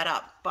used to light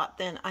up, but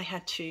then I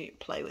had to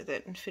play with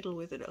it and fiddle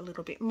with it a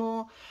little bit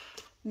more.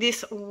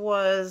 This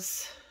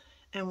was,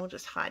 and we'll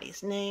just hide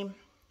his name,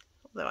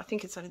 although I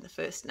think it's only the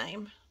first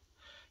name.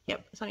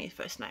 Yep, it's only the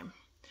first name.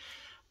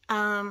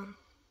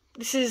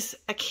 This is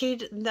a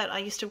kid that I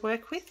used to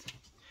work with.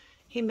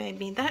 He made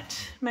me that,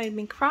 made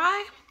me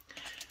cry.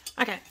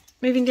 Okay,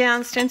 moving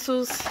down,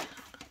 stencils.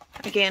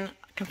 Again,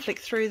 I can flick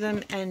through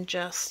them and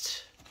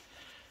just,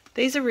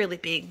 these are really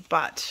big,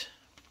 but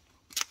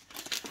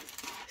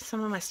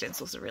some of my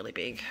stencils are really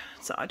big,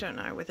 so I don't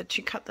know whether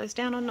to cut those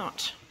down or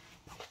not.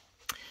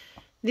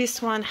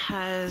 This one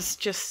has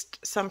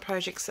just some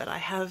projects that I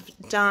have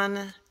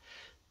done.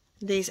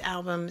 These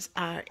albums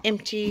are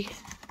empty.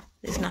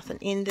 There's nothing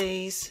in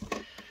these.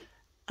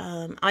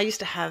 I used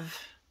to have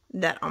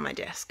that on my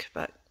desk,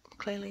 but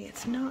clearly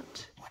it's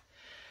not.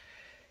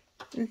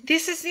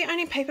 This is the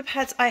only paper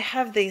pads I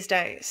have these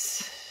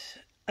days.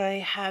 I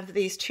have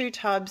these 2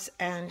 tubs,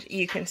 and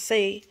you can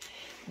see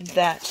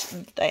that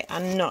they are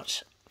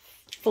not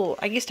full.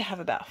 I used to have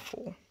about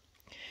 4.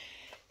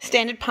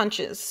 Standard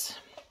punches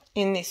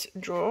in this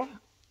drawer,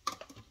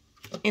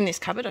 in this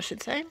cupboard, I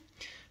should say,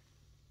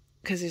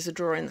 because there's a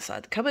drawer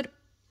inside the cupboard.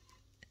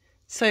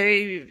 So,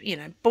 you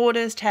know,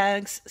 borders,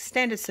 tags,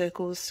 standard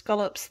circles,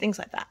 scallops, things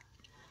like that.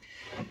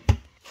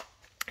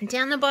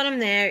 Down the bottom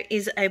there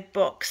is a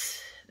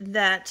box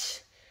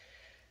that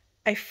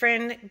a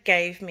friend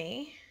gave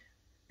me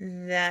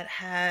that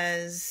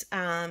has,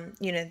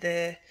 you know,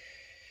 the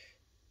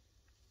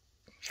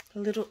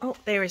little, oh,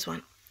 there is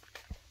one.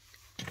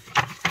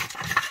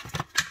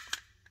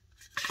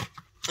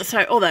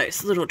 So all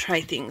those little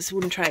tray things,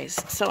 wooden trays.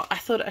 So I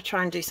thought I'd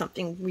try and do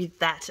something with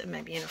that, and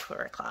maybe in a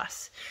flora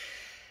class.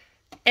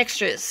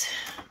 Extras.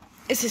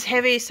 This is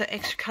heavy, so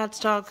extra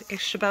cardstock,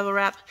 extra bubble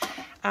wrap,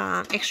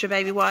 extra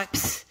baby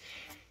wipes,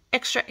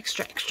 extra.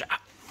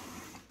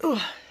 Ooh.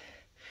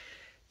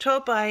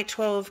 12 by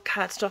 12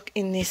 cardstock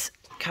in this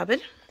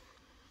cupboard.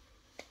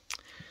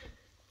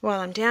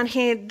 While I'm down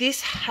here,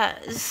 this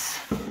has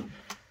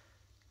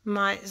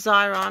my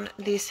Xyron.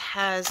 This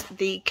has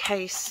the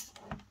case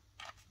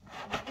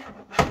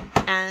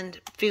and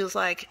feels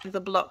like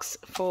the blocks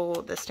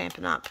for the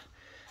Stampin' Up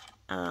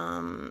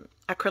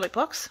acrylic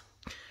blocks.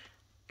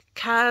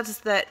 Cards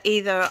that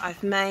either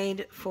I've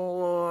made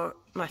for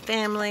my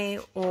family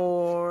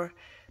or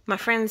my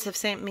friends have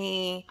sent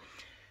me.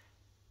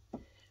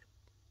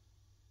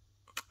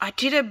 I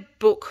did a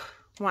book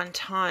one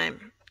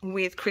time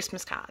with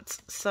Christmas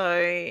cards, so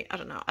I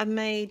don't know, I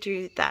may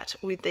do that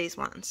with these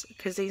ones,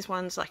 because these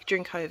ones, like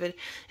during COVID,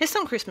 there's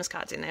some Christmas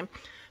cards in them,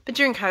 but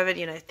during COVID,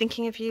 you know,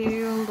 thinking of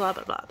you and blah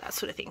blah blah, that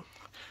sort of thing.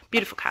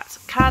 Beautiful cards.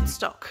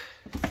 Cardstock,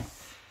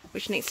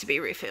 which needs to be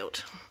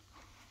refilled.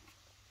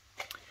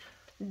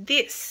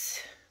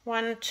 This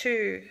 1,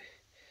 2,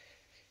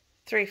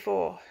 3,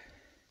 4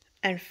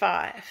 and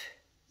 5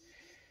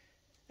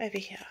 over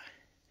here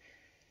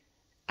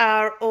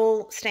are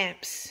all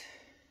stamps.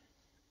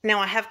 Now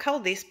I have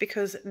culled this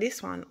because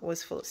this one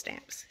was full of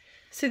stamps.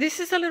 So this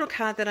is a little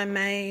card that I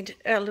made,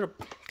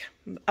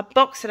 a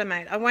box that I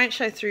made. I won't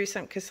show through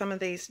some because some of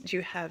these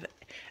do have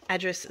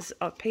addresses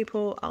of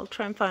people. I'll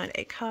try and find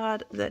a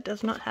card that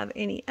does not have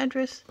any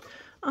address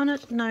on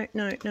it. No.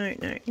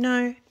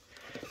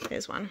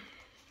 There's one.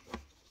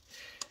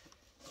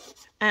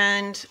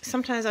 And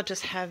sometimes I'll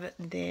just have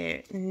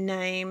their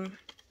name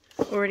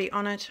already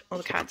on it, or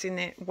the cards in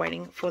there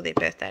waiting for their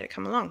birthday to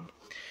come along.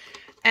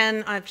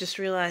 And I've just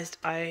realised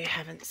I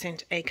haven't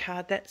sent a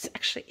card that's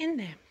actually in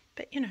there.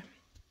 But, you know,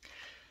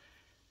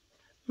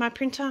 my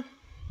printer.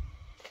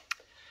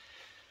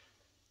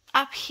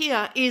 Up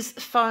here is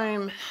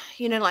foam,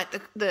 you know, like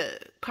the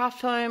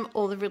craft foam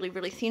or the really,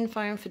 really thin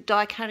foam for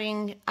die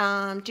cutting.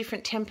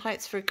 Different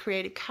templates for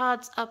creative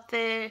cards up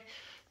there.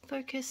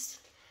 Focus.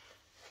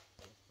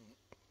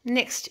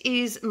 Next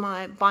is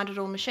my bind it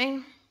all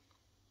machine.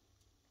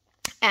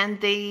 And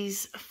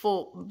these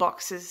 4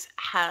 boxes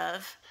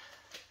have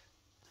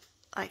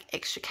like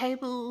extra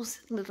cables,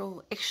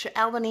 little extra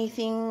Albany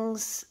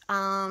things.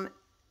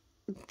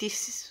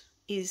 This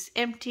is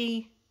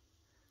empty.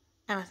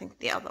 And I think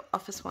the other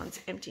office one's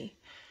empty.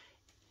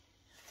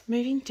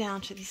 Moving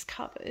down to this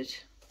cupboard.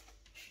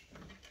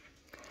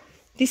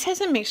 This has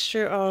a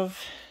mixture of...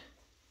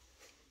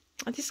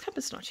 Oh, this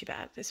cupboard's not too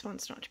bad. This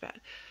one's not too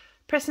bad.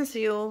 Press and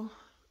seal.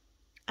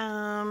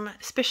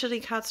 Specialty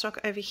cardstock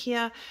over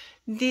here.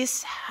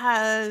 This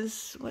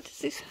has... What does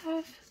this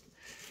have?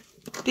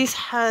 This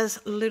has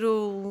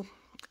little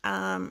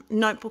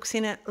notebooks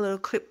in it. Little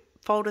clip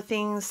folder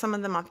things. Some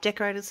of them I've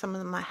decorated. Some of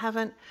them I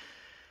haven't.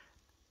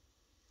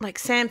 Like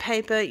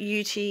sandpaper,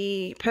 UT,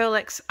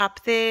 Pearl-Ex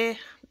up there,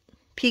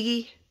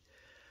 Piggy.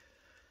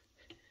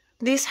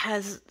 This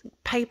has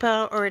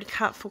paper already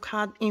cut for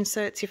card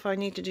inserts if I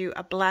need to do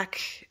a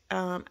black,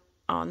 oh,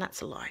 and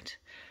that's a light,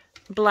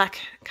 black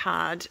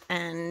card,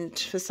 and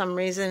for some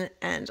reason,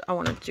 and I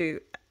want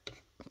to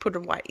put a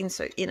white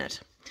insert in it.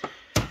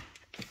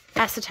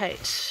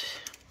 Acetate,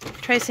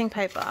 tracing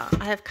paper,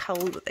 I have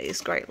coloured with these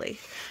greatly.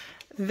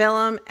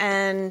 Vellum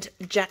and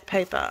jack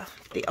paper,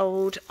 the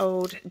old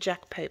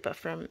jack paper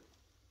from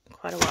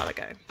quite a while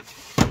ago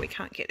that we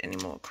can't get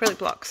anymore. Acrylic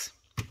blocks,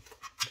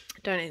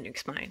 don't need to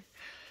explain.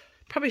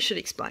 Probably should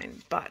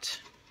explain,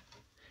 but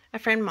a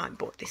friend of mine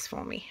bought this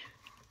for me,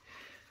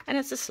 and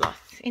it's a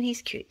sloth and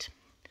he's cute.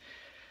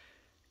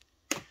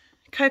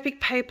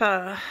 Copic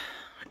paper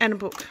and a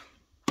book,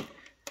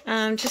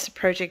 just a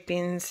project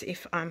bins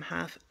if I'm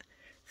half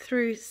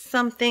through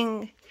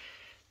something.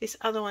 This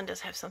other one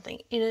does have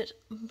something in it,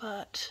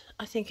 but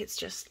I think it's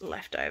just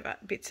leftover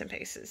bits and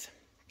pieces.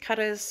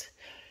 Cutters,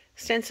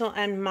 stencil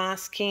and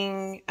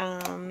masking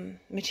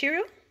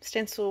material.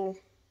 Stencil,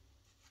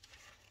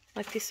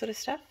 like this sort of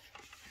stuff,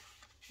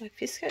 like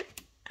Fisco.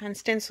 And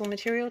stencil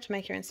material to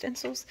make your own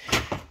stencils.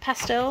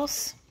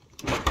 Pastels.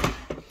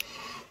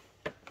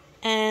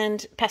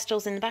 And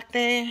pastels in the back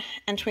there.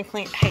 And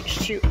twinkling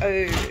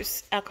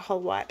H2Os,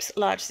 alcohol wipes,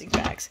 large zig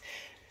bags.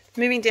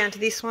 Moving down to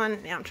this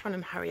one, now I'm trying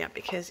to hurry up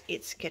because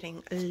it's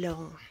getting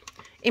long.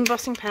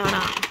 Embossing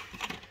powder,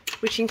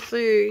 which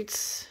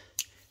includes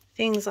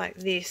things like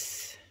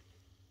this.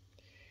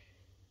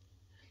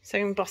 So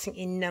embossing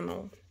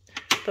enamel.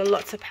 There are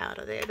lots of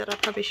powder there that I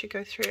probably should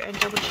go through and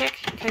double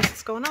check in case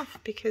it's gone off,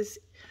 because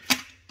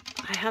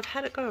I have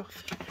had it go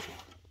off.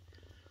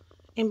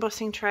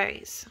 Embossing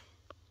trays.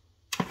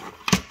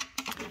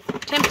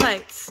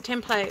 Templates.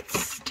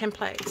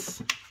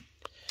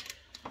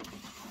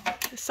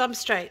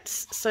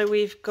 Substrates. So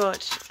we've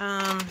got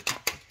I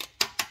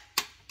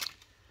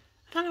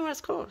don't know what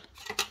it's called,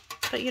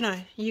 but you know,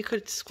 you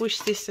could squish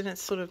this and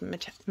it's sort of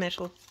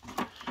metal.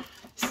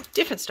 There's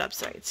different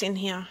substrates in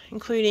here,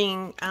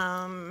 including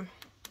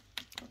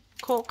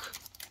cork,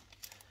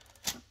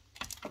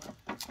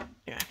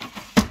 yeah,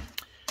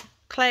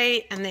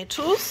 clay and their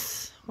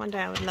tools. One day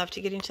I would love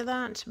to get into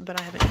that, but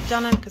I haven't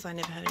done it because I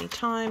never had any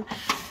time.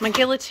 My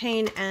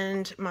guillotine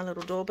and my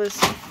little daubers.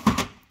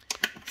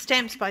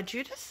 Stamps by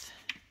Judith,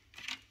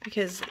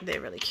 because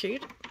they're really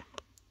cute.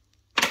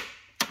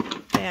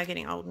 They are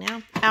getting old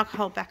now.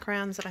 Alcohol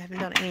backgrounds that I haven't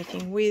done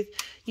anything with.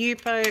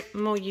 Yupo,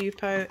 more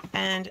Yupo,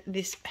 and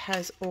this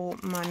has all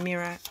my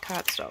mirror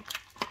cardstock.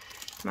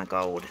 My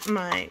gold,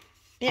 my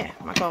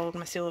gold,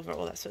 my silver,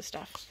 all that sort of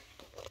stuff.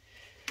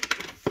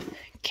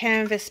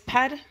 Canvas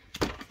pad.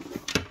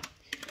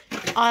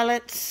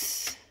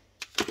 Eyelets.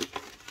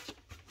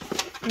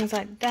 Things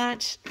like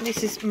that.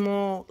 This is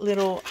more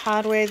little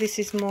hardware. This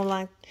is more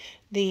like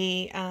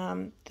the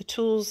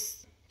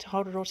tools to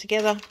hold it all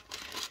together.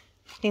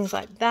 Things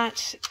like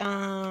that.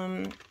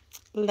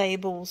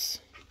 Labels,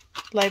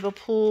 label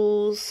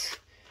pulls,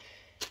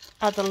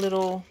 other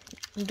little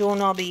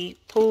doorknobby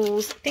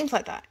pulls, things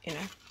like that, you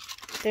know.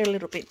 They're a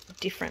little bit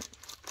different.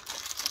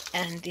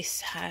 And this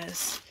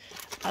has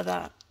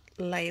other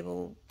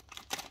label,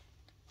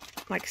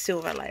 like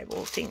silver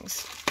label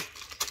things.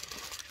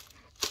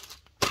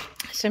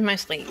 So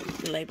mostly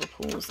label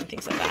pulls and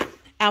things like that.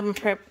 Album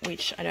prep,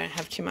 which I don't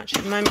have too much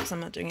at the moment because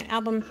I'm not doing an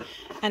album,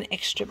 and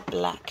extra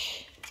black.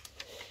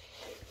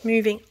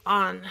 Moving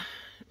on,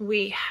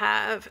 we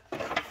have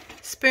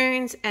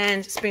spoons,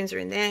 and spoons are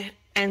in there,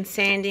 and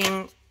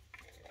sanding,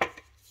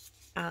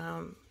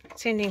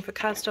 sanding for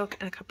cardstock,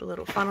 and a couple of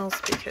little funnels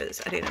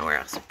because I didn't know where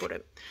else to put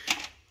it.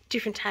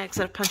 Different tags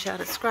that I punch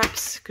out of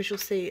scraps, because you'll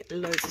see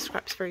loads of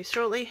scraps very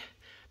shortly.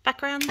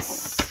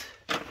 Backgrounds,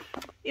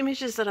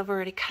 images that I've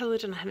already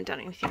coloured and I haven't done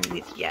anything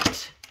with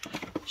yet.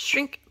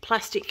 Shrink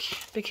plastic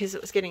because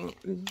it was getting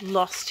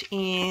lost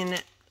in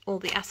all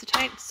the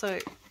acetate, so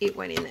it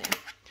went in there.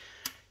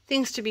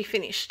 Things to be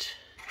finished.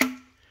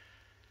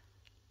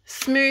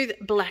 Smooth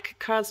black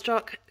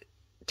cardstock,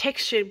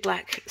 textured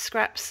black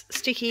scraps,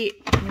 sticky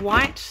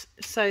white.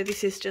 So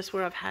this is just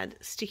where I've had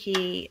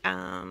sticky,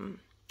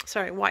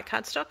 white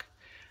cardstock.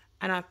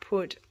 And I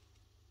put,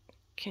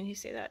 can you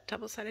see that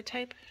double-sided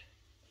tape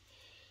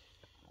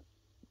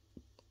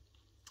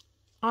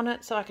on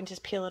it, so I can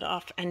just peel it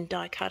off and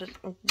die cut it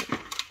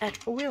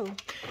at will.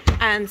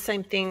 And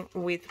same thing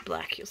with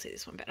black. You'll see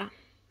this one better.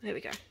 There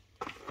we go.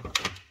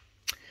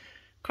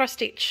 Cross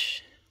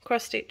stitch,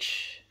 cross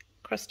stitch,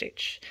 cross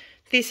stitch.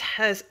 This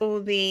has all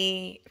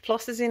the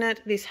flosses in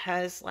it. This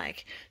has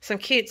like some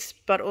kits,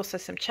 but also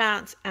some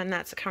charts, and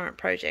that's a current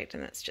project,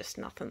 and that's just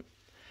nothing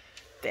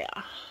there.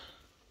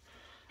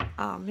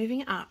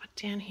 Moving up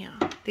down here.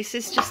 This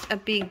is just a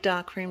big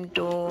darkroom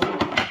door.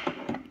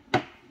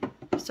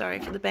 Sorry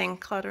for the bang,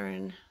 clutter,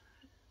 and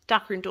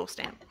darkroom door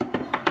stamp.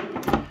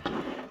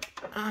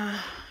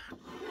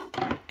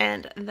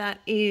 And that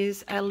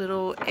is a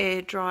little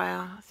air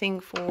dryer thing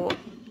for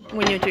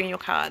when you're doing your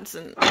cards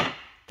and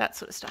that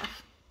sort of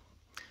stuff.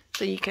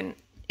 So you can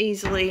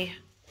easily,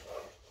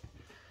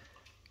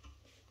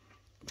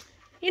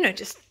 you know,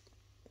 just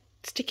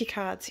stick your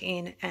cards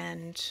in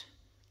and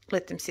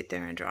let them sit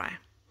there and dry.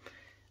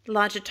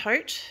 Larger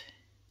tote,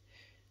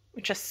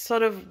 which I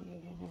sort of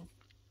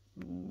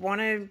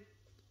want to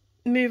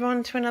move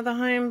on to another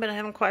home, but I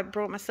haven't quite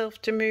brought myself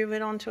to move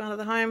it on to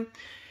another home.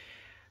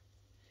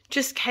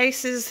 Just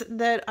cases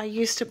that I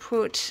used to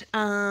put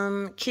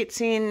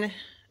kits in,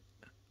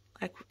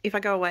 like if I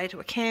go away to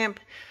a camp.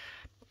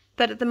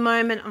 But at the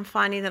moment, I'm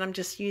finding that I'm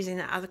just using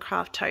the other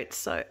craft totes,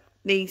 so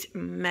these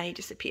may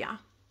disappear.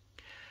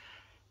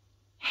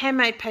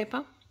 Handmade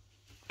paper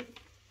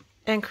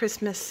and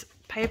Christmas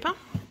paper.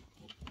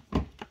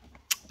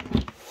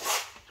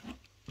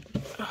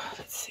 Oh,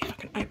 let's see if I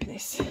can open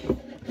this.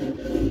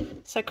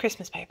 So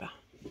Christmas paper,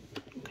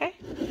 okay.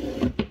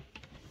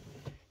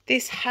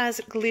 This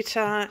has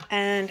glitter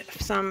and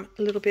some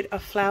little bit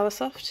of Flower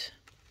Soft.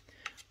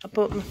 I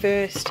bought my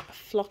first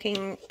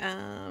flocking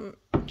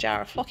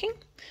jar of flocking.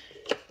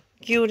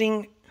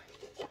 Gilding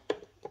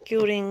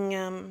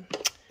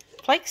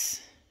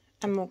flakes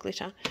and more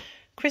glitter.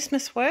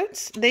 Christmas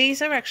words.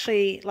 These are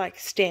actually like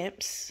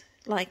stamps,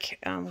 like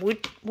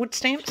wood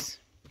stamps.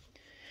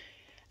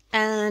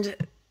 And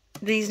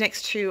these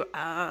next two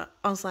are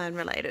Auslan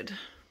related.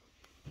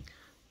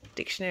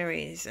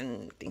 Dictionaries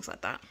and things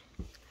like that.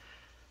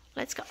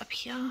 Let's go up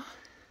here.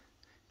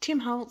 Tim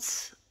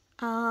Holtz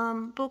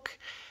book.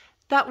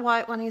 That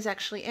white one is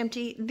actually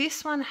empty.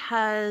 This one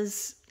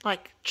has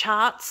like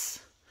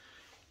charts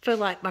for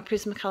like my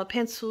Prismacolor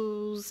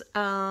pencils,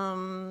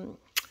 my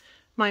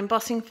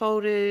embossing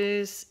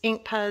folders,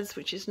 ink pads,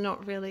 which is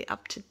not really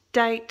up to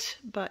date,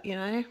 but you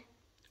know,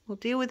 we'll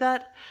deal with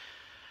that.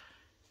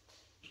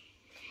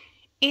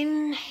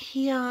 In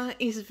here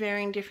is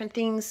varying different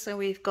things. So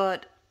we've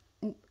got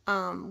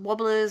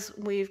wobblers,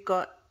 we've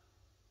got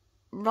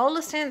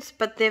roller stamps,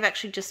 but they've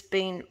actually just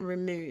been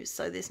removed,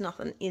 so there's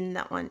nothing in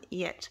that one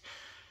yet.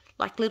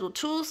 Like little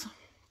tools.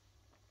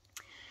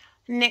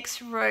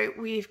 Next row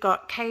we've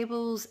got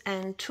cables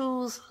and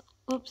tools.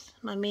 Oops,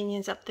 my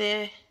minion's up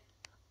there.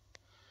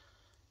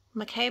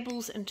 My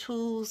cables and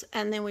tools,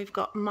 and then we've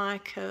got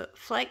mica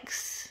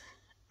flakes,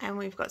 and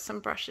we've got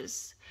some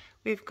brushes.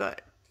 We've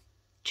got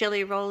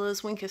jelly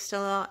rollers, Wink of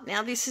Stella.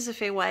 Now this is a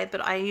fair way, but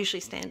I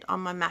usually stand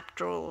on my map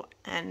drawer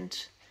and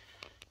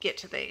get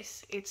to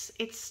these. It's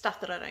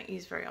stuff that I don't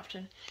use very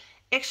often.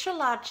 Extra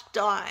large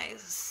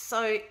dies.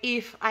 So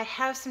if I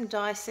have some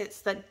die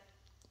sets that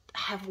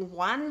have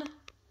one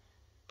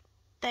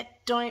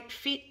that don't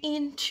fit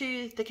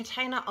into the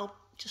container, I'll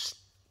just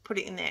put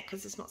it in there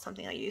because it's not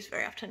something I use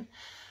very often.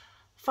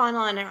 Fine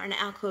liner and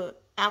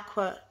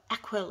aqua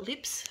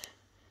lips.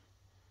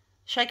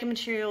 Shaker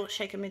material,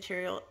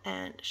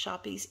 and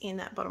Sharpies in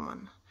that bottom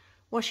one.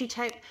 Washi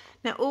tape.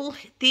 Now all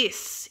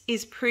this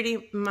is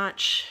pretty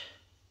much,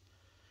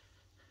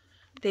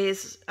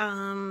 there's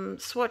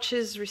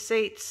swatches,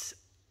 receipts,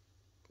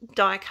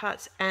 die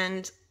cuts,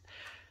 and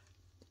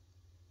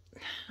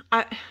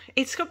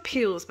it's got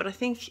peels, but I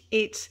think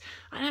it's,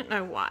 I don't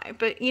know why,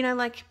 but you know,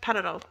 like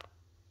Patadol,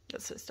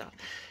 that sort of stuff.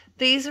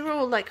 These are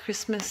all like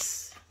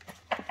Christmas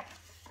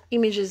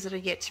images that are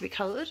yet to be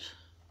coloured,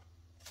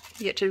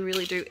 yet to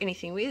really do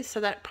anything with, so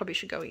that probably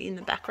should go in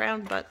the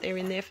background, but they're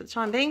in there for the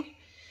time being.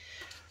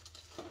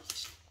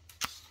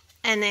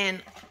 And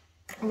then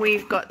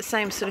we've got the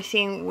same sort of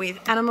thing with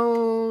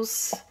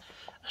animals.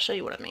 I'll show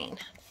you what I mean.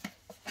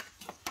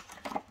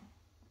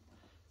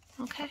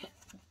 Okay,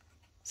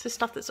 so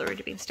stuff that's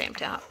already been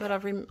stamped out, but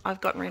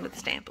I've gotten rid of the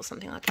stamp or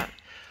something like that.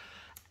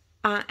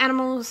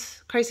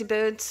 Animals, crazy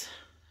birds,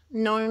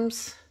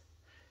 gnomes,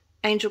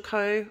 Angel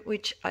Co,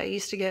 which I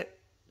used to get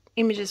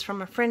images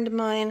from a friend of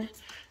mine.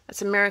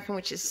 That's American,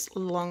 which is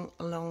long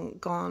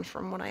gone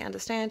from what I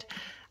understand.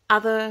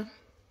 Other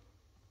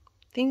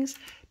things,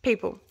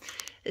 people.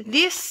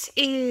 This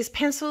is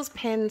pencils,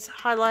 pens,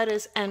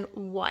 highlighters, and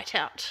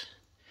whiteout.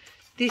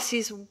 This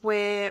is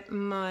where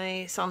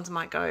my sons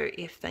might go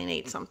if they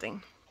need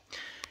something.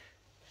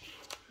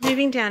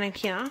 Moving down in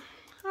here,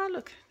 oh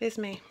look, there's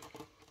me.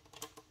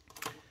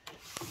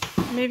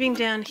 Moving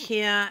down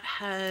here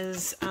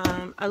has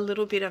a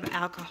little bit of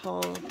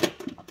alcohol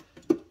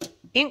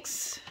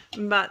inks,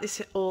 but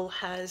this all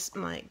has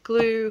my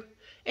glue,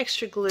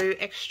 extra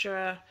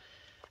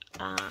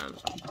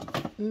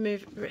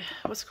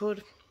what's it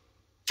called?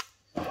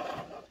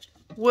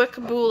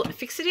 Workable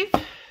fixative,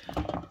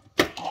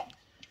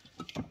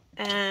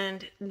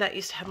 and that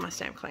used to have my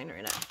stamp cleaner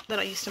in it that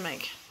I used to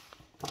make.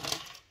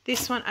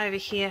 This one over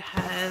here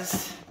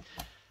has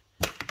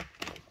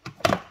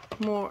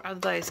more of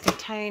those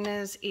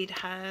containers. It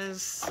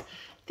has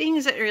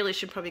things that really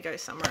should probably go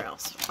somewhere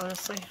else,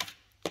 honestly.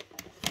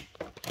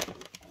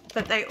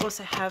 But they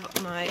also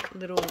have my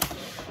little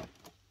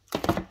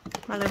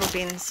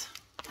bins.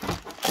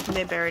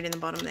 They're buried in the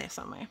bottom there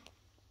somewhere.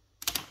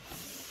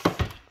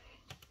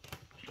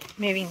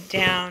 Moving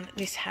down,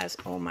 this has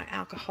all my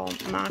alcohol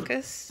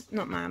markers,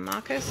 not my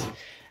markers,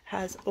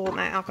 has all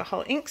my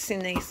alcohol inks in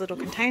these little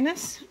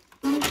containers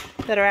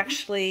that are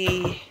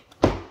actually,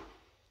 I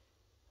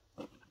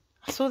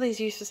saw these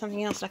used for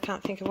something else and I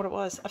can't think of what it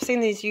was. I've seen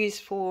these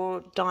used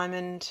for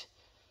diamond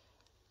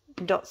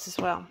dots as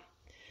well.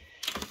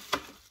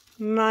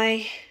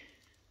 My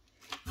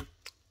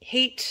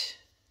heat,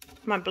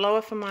 my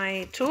blower for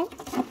my tool,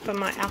 for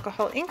my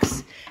alcohol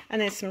inks,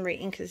 and there's some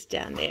re-inkers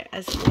down there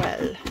as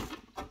well.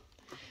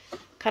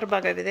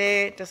 Cuttlebug over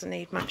there, doesn't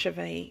need much of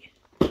a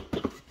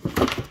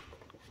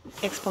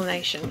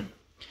explanation.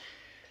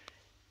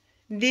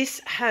 This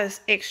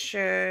has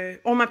extra,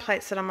 all my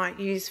plates that I might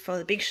use for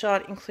the big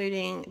shot,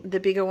 including the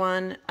bigger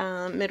one,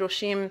 metal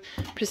shim,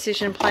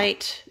 precision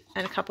plate,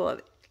 and a couple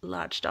of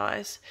large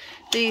dies.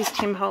 These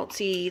Tim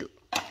Holtzy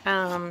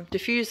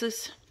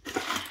diffusers.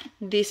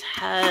 This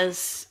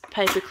has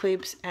paper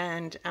clips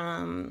and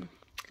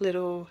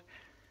little,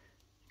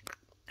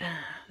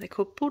 they're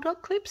called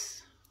bulldog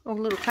clips, or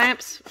little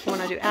clamps for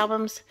when I do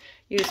albums,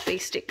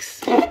 USB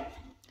sticks,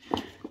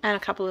 and a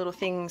couple little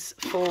things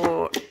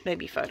for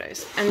maybe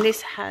photos. And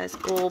this has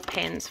all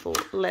pens for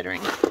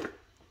lettering.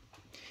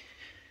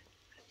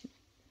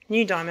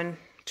 New diamond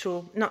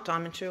tool, not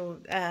diamond tool,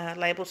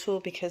 label tool,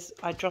 because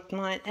I dropped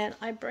mine and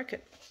I broke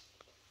it.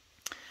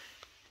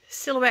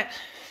 Silhouette.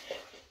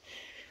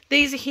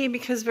 These are here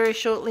because very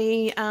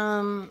shortly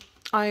I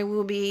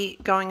will be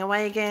going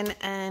away again,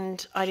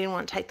 and I didn't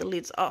want to take the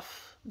lids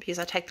off, because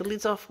I take the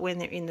lids off when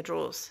they're in the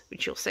drawers,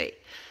 which you'll see.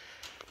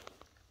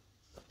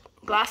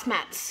 Glass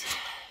mats.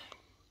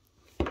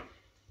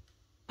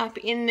 Up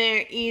in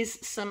there is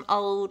some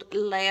old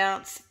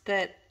layouts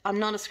that I'm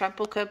not a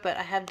scrapbooker, but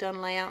I have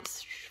done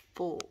layouts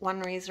for one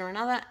reason or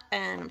another,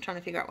 and I'm trying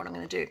to figure out what I'm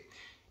going to do.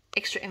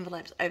 Extra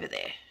envelopes over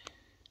there.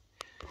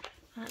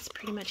 That's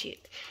pretty much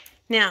it.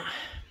 Now,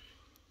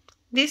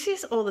 this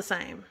is all the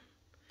same.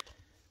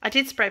 I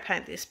did spray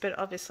paint this, but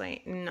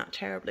obviously not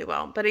terribly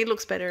well, but it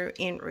looks better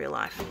in real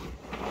life.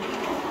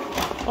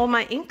 All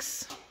my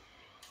inks.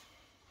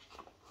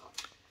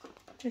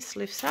 This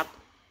lifts up.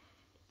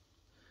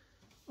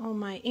 All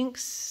my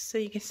inks, so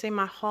you can see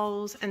my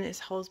holes, and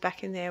there's holes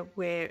back in there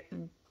where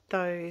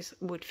those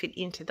would fit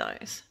into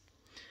those.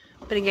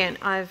 But again,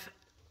 I've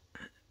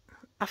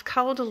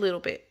culled a little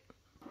bit,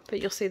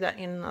 but you'll see that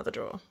in another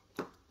drawer.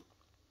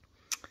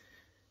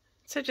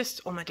 So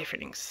just all my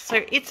different inks.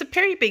 So it's a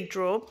very big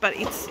drawer, but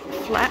it's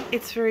flat.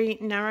 It's very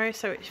narrow,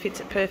 so it fits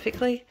it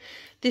perfectly.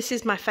 This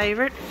is my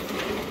favorite,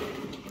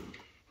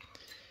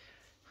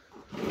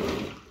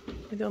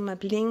 with all my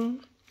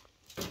bling.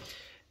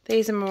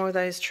 These are more of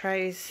those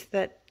trays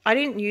that I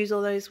didn't use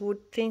all those wood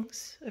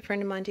things. A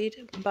friend of mine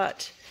did,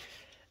 but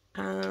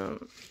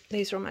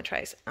these are all my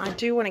trays. I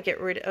do want to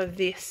get rid of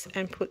this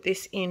and put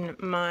this in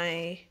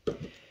my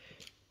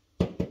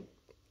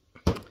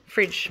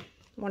fridge.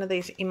 One of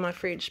these in my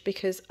fridge,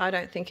 because I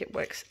don't think it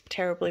works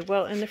terribly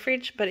well in the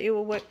fridge, but it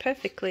will work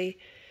perfectly,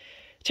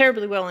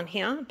 terribly well in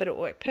here, but it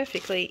will work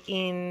perfectly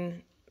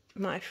in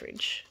my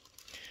fridge.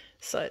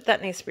 So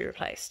that needs to be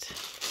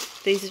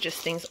replaced. These are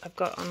just things I've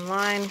got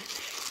online,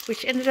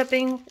 which ended up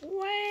being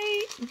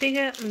way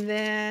bigger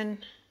than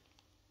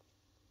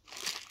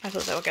I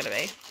thought they were going to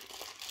be.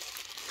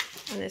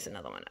 And there's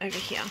another one over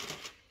here.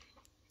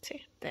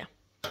 See, there.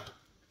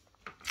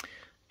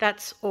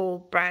 That's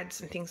all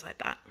brads and things like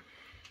that.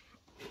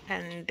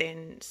 And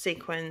then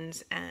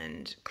sequins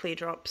and clear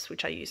drops,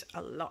 which I use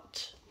a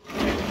lot.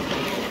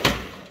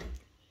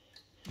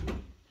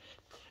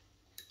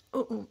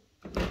 Oh,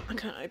 I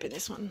can't open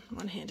this one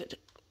one-handed.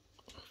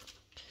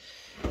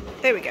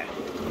 There we go.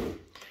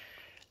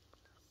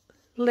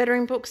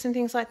 Lettering books and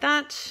things like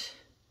that.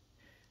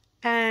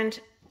 And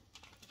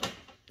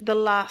the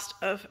last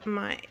of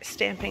my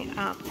Stampin'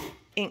 Up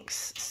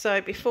inks.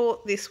 So before,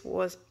 this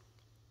was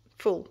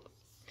full.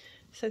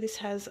 So this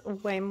has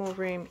way more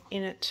room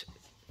in it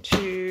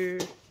to,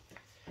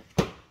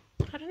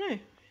 I don't know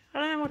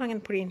what I'm going to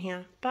put in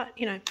here, but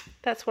you know,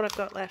 that's what I've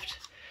got left.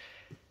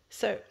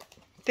 So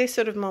They're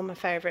sort of more my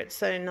favourites.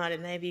 So Night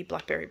and Navy,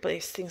 Blackberry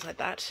Bliss, things like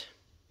that.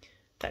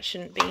 That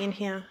shouldn't be in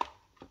here.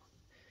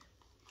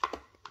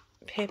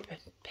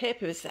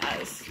 Pepper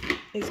size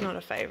is not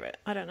a favourite.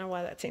 I don't know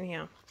why that's in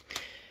here.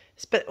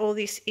 But all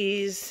this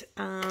is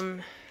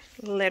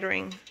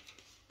lettering.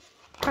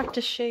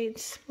 Practice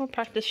sheets, more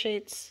practice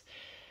sheets.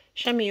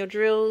 Show me your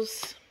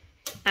drills.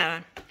 I don't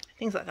know,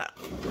 things like that.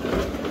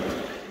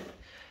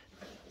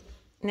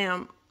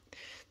 Now,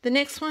 the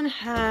next one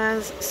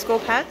has score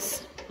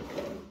pads,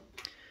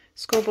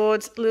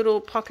 scoreboards, little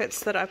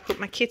pockets that I put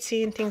my kits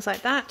in, things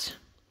like that.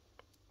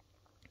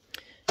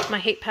 My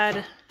heat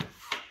pad,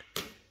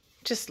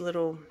 just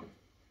little,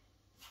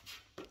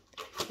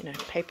 you know,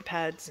 paper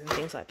pads and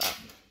things like that.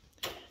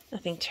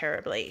 Nothing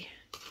terribly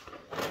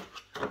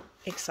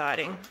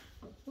exciting,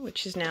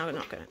 which is now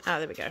not going to,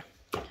 there we go.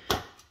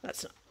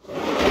 That's not.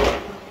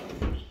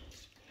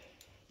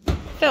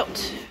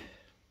 Felt.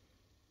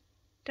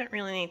 Don't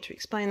really need to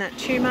explain that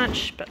too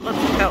much, but lots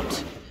of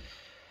felt.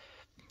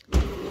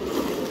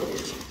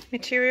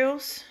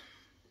 Materials.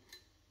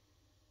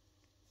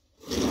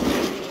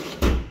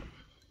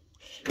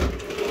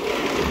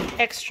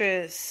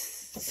 Extras.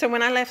 So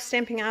when I left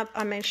Stampin' Up,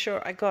 I made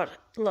sure I got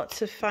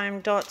lots of foam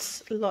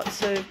dots,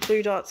 lots of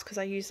glue dots, because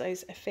I use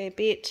those a fair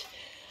bit.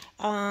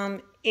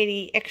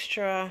 Any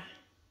extra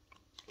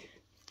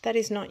that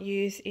is not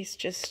used is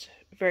just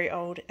very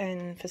old,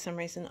 and for some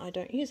reason I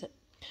don't use it.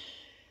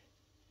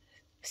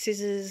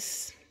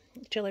 Scissors,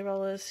 jelly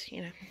rollers,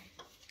 you know,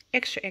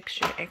 extra.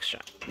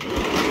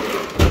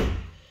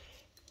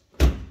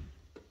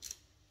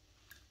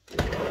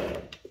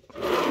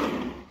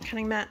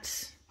 Cutting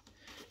mats.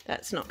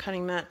 That's not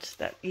cutting mat,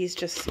 that is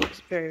just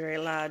very, very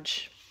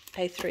large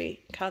A3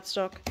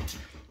 cardstock.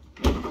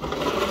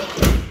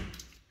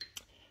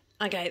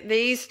 Okay,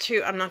 these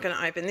two I'm not going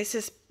to open. This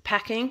is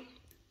packing.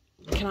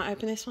 Can I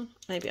open this one?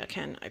 Maybe I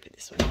can open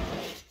this one.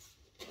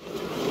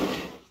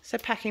 So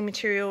packing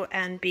material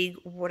and big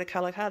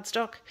watercolor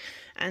cardstock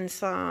and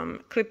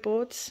some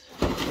clipboards.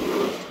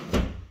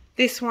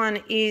 This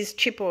one is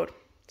chipboard.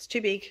 It's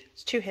too big,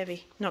 it's too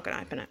heavy. Not going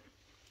to open it.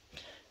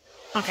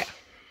 Okay.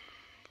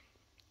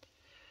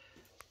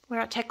 Where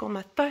I take all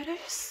my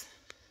photos.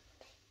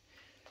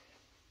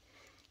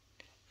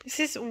 This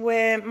is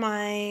where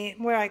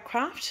I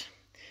craft.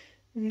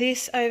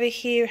 This over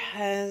here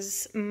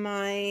has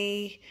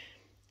my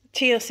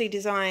TLC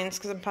designs,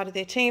 because I'm part of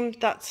their team.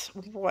 That's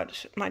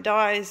what my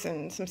dies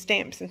and some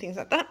stamps and things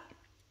like that.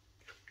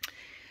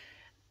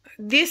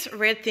 This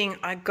red thing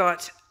I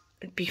got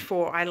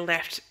before I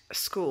left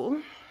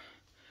school,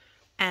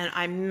 and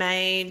I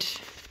made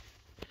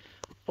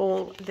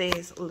all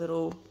these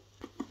little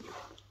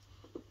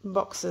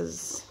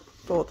boxes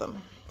for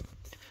them.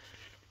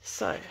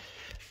 So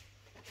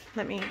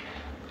let me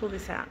pull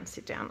this out and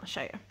sit down. I'll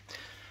show you.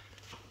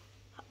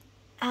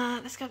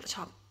 Let's go to the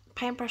top.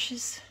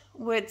 Paintbrushes,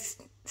 words,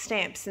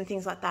 stamps and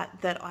things like that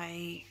that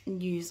I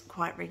use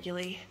quite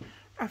regularly.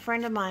 A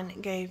friend of mine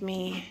gave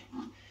me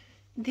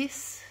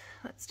this.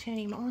 Let's turn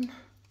him on.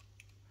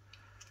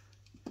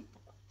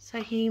 So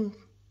a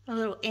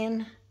little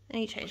N, and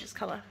he changes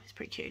colour. It's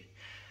pretty cute.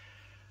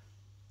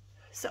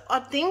 So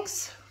odd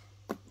things.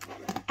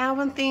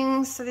 Album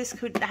things, so this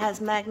has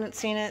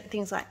magnets in it,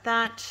 things like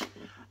that.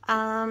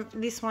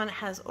 This one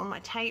has all my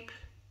tape,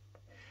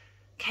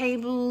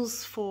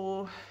 cables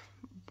for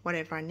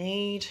whatever I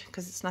need,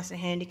 because it's nice and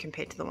handy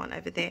compared to the one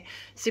over there.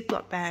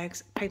 Ziploc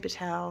bags, paper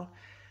towel,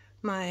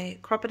 my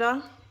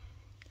croppeder,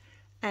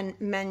 and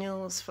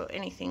manuals for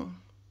anything.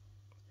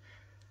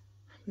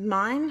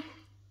 Mine,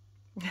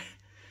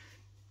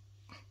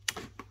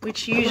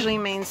 which usually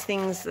means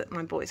things that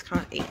my boys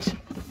can't eat.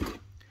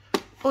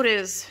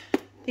 Orders.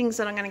 Things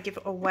that I'm going to give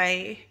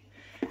away,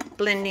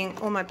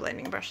 all my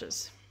blending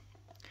brushes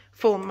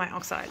for my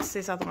oxides.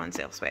 There's other ones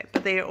elsewhere,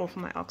 but they're all for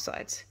my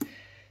oxides.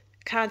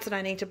 Cards that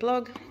I need to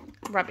blog,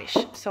 rubbish.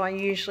 So I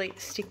usually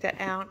stick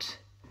that out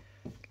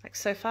like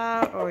so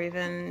far, or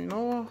even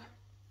more,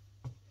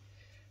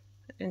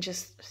 and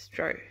just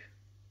throw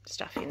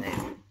stuff in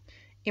there.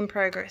 In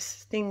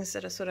progress, things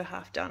that are sort of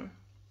half done.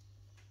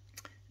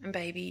 And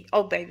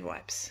old baby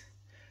wipes.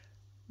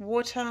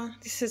 Water.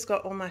 This has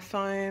got all my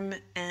foam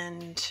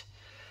and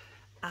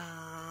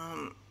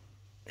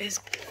there's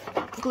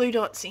glue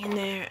dots in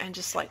there, and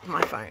just like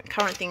my phone,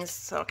 current things,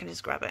 so I can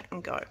just grab it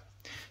and go.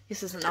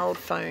 This is an old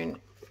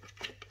phone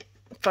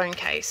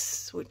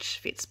case, which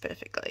fits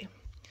perfectly.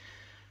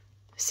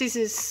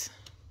 Scissors,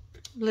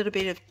 a little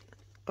bit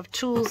of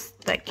tools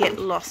that get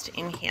lost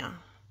in here.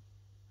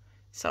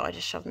 So I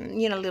just shove them,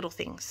 you know, little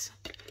things.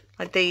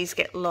 Like these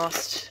get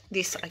lost.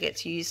 This I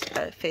get used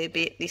a fair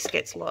bit. This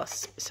gets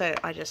lost. So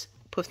I just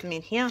put them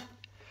in here.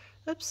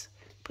 Oops.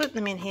 Put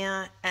them in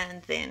here,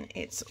 and then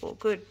it's all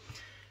good.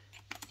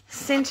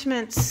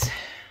 Sentiments.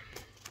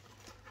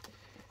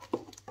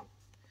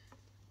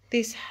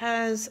 This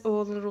has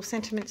all the little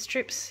sentiment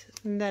strips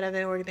that have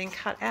already been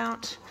cut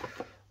out,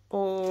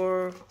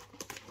 and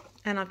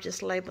I've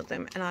just labelled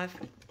them and I've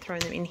thrown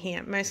them in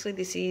here. Mostly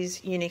this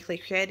is Uniquely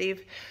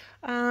Creative.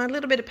 A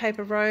little bit of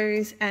paper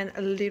rose and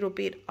a little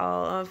bit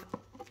of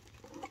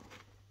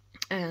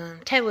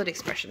Tailored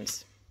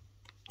Expressions.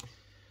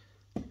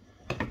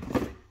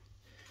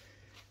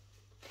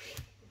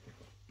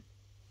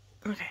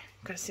 Okay,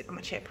 I've got to sit on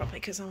my chair properly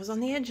because I was on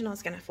the edge and I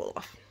was going to fall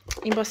off.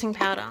 Embossing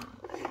powder.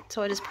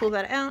 So I just pull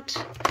that out,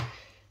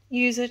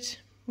 use it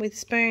with a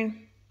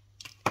spoon,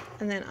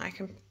 and then I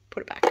can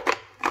put it back.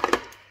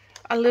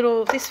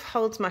 This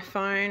holds my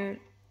phone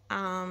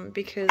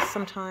because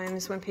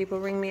sometimes when people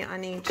ring me, I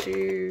need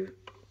to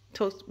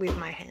talk with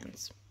my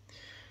hands.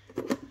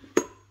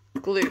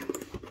 Glue.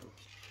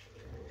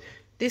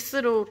 This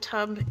little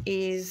tub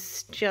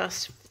is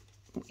just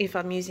if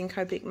I'm using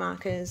Copic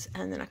markers,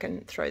 and then I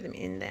can throw them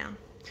in there.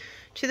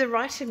 To the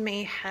right of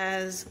me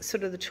has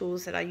sort of the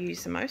tools that I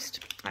use the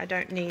most. I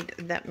don't need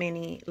that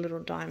many little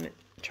diamond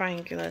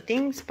triangular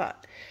things,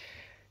 but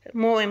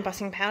more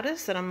embossing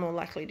powders that I'm more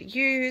likely to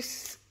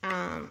use.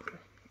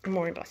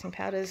 More embossing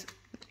powders,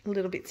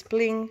 little bits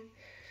bling,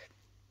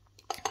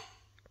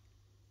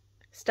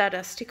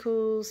 Stardust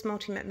stickles,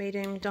 multi-matte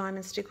medium,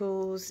 diamond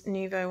stickles,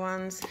 Nuvo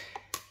ones,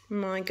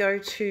 my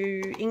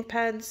go-to ink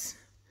pads,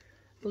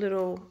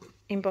 little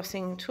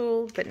embossing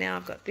tool, but now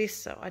I've got this,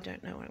 so I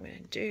don't know what I'm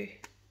going to do.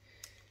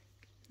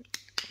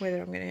 What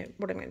I'm going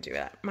to do with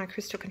that. My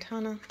Crystal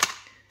Katana,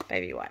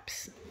 baby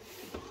wipes.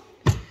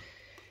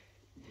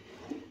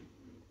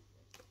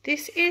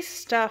 This is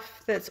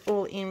stuff that's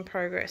all in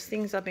progress,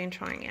 things I've been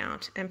trying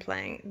out and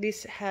playing.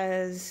 This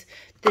has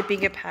the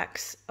bigger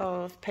packs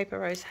of, Paper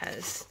Rose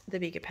has the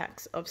bigger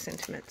packs of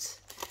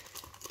sentiments,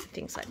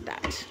 things like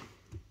that.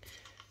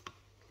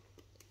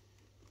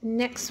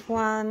 Next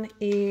one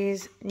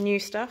is new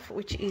stuff,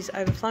 which is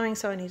overflowing,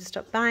 so I need to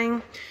stop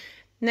buying.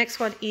 Next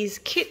one is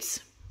kits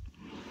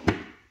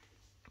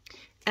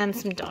and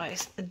some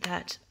dies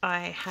that I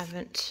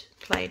haven't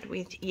played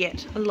with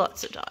yet.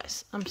 Lots of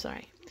dies, I'm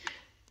sorry.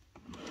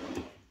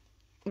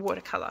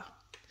 Watercolor.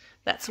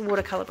 That's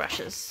watercolor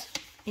brushes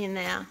in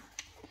there.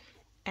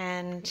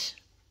 And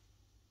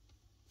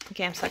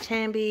Gamsite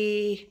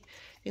Tambi,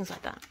 things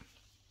like that.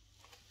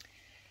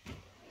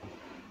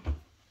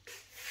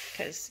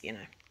 Because, you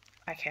know,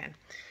 I can.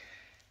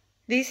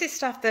 This is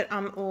stuff that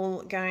I'm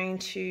all going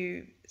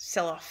to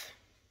sell off.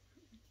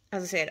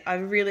 As I said,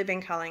 I've really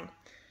been culling.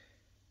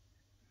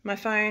 My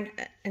phone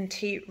and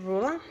tea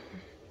ruler.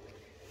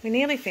 We're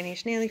nearly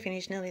finished, nearly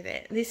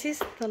there. This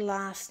is the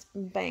last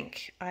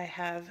bank I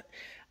have.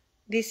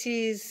 This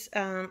is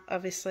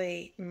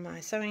obviously my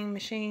sewing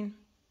machine.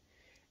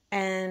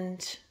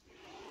 And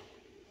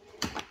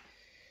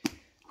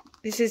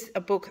this is a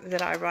book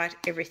that I write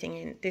everything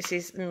in. This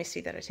is the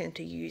Misty that I tend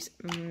to use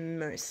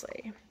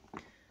mostly.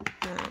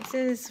 So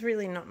there's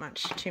really not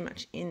too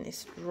much in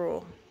this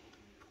drawer.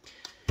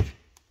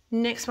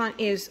 Next one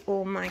is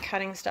all my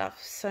cutting stuff.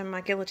 So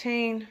my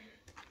guillotine,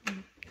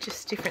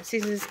 just different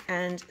scissors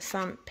and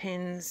some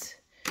pens,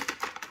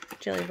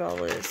 jelly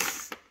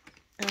rollers,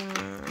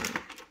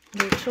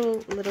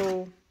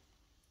 little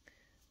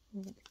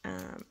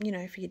you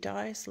know, for your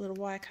dies, a little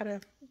wire cutter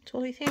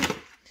tooly thing,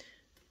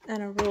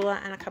 and a ruler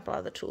and a couple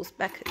other tools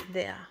back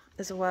there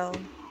as well.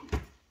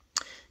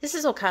 This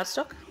is all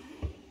cardstock.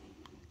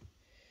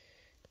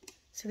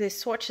 So there's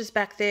swatches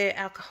back there,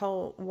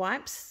 alcohol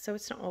wipes, so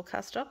it's not all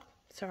cardstock.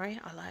 Sorry,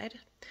 I lied.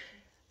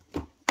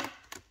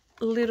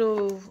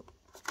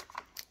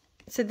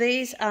 So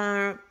these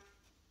are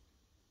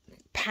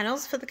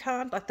panels for the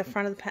card, like the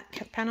front of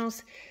the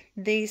panels.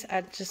 These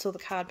are just all the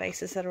card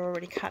bases that are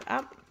already cut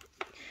up.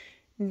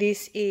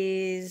 This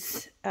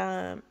is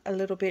a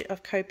little bit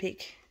of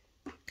Copic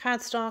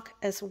cardstock,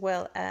 as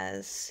well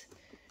as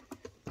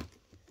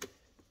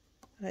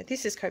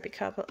this is Copic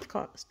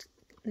cardstock.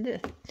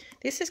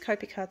 This is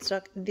Copic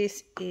cardstock.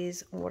 This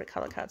is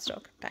watercolor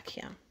cardstock back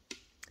here.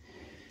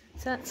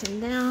 So that's in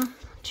there.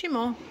 Two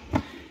more.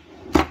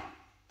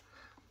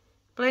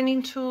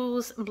 Blending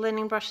tools,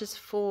 blending brushes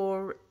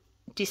for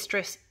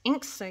distress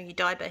inks, so your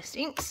dye-based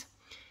inks.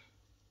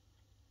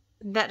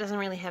 That doesn't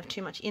really have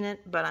too much in it,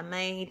 but I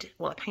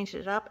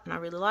painted it up and I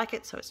really like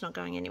it, so it's not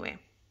going anywhere.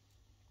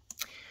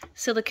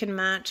 Silicone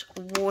matte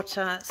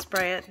water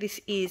sprayer. This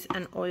is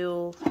an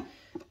oil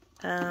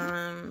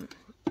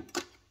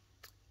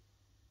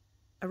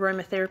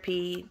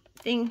aromatherapy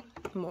thing.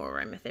 More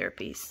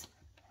aromatherapies,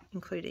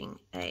 including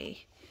a,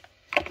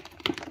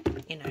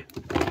 you know,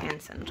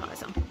 hand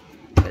sanitizer,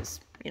 because,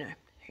 you know,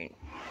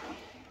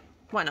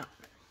 why not?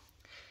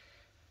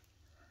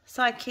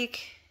 Sidekick.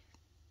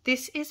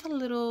 This is a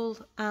little,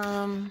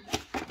 well,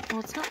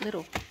 it's not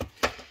little.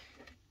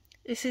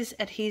 This is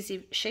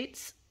adhesive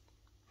sheets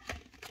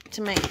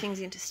to make things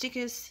into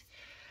stickers.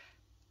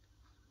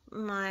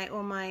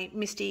 My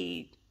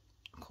Misty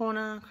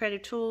Corner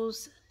Creative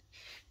Tools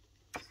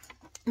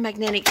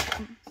magnetic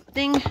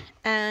thing,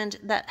 and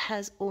that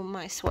has all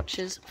my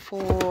swatches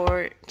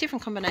for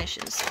different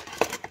combinations.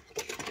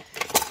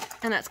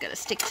 And that's going to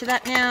stick to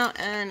that now,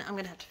 and I'm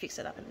going to have to fix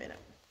it up in a minute.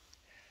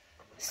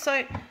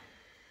 So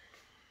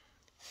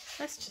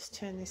let's just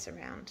turn this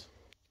around.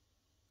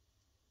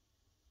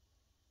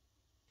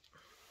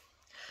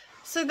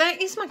 So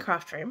that is my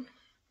craft room.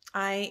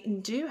 I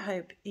do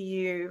hope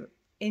you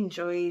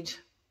enjoyed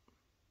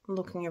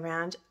looking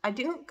around. I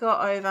didn't go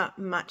over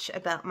much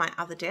about my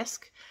other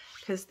desk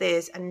because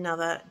there's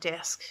another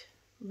desk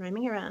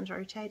roaming around,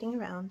 rotating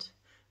around,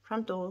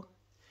 front door.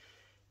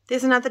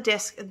 There's another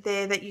desk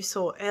there that you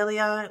saw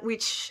earlier,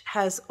 which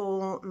has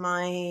all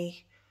my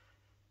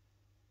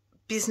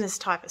business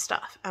type of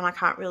stuff, and I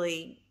can't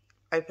really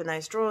open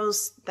those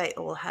drawers. They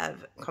all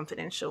have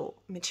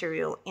confidential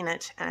material in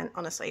it, and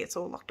honestly, it's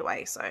all locked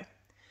away, so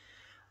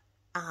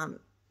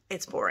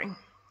it's boring.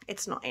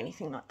 It's not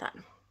anything like that.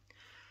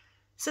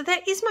 So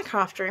that is my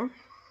craft room.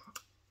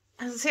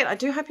 As I said, I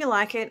do hope you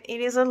like it.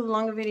 It is a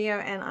longer video,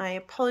 and I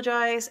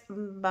apologize,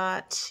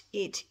 but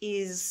it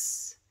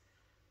is...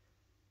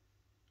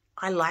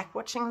 I like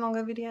watching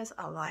longer videos.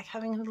 I like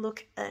having a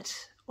look at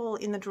all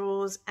in the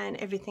drawers and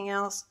everything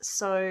else.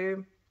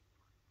 So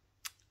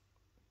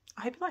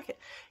I hope you like it.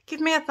 Give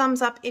me a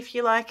thumbs up if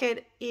you like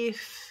it,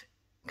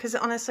 because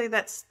honestly,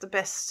 that's the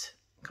best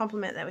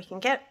compliment that we can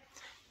get.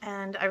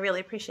 And I really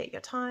appreciate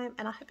your time,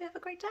 and I hope you have a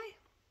great day.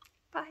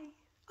 Bye.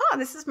 Oh,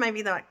 this is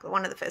maybe like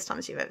one of the first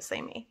times you've ever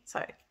seen me.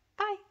 So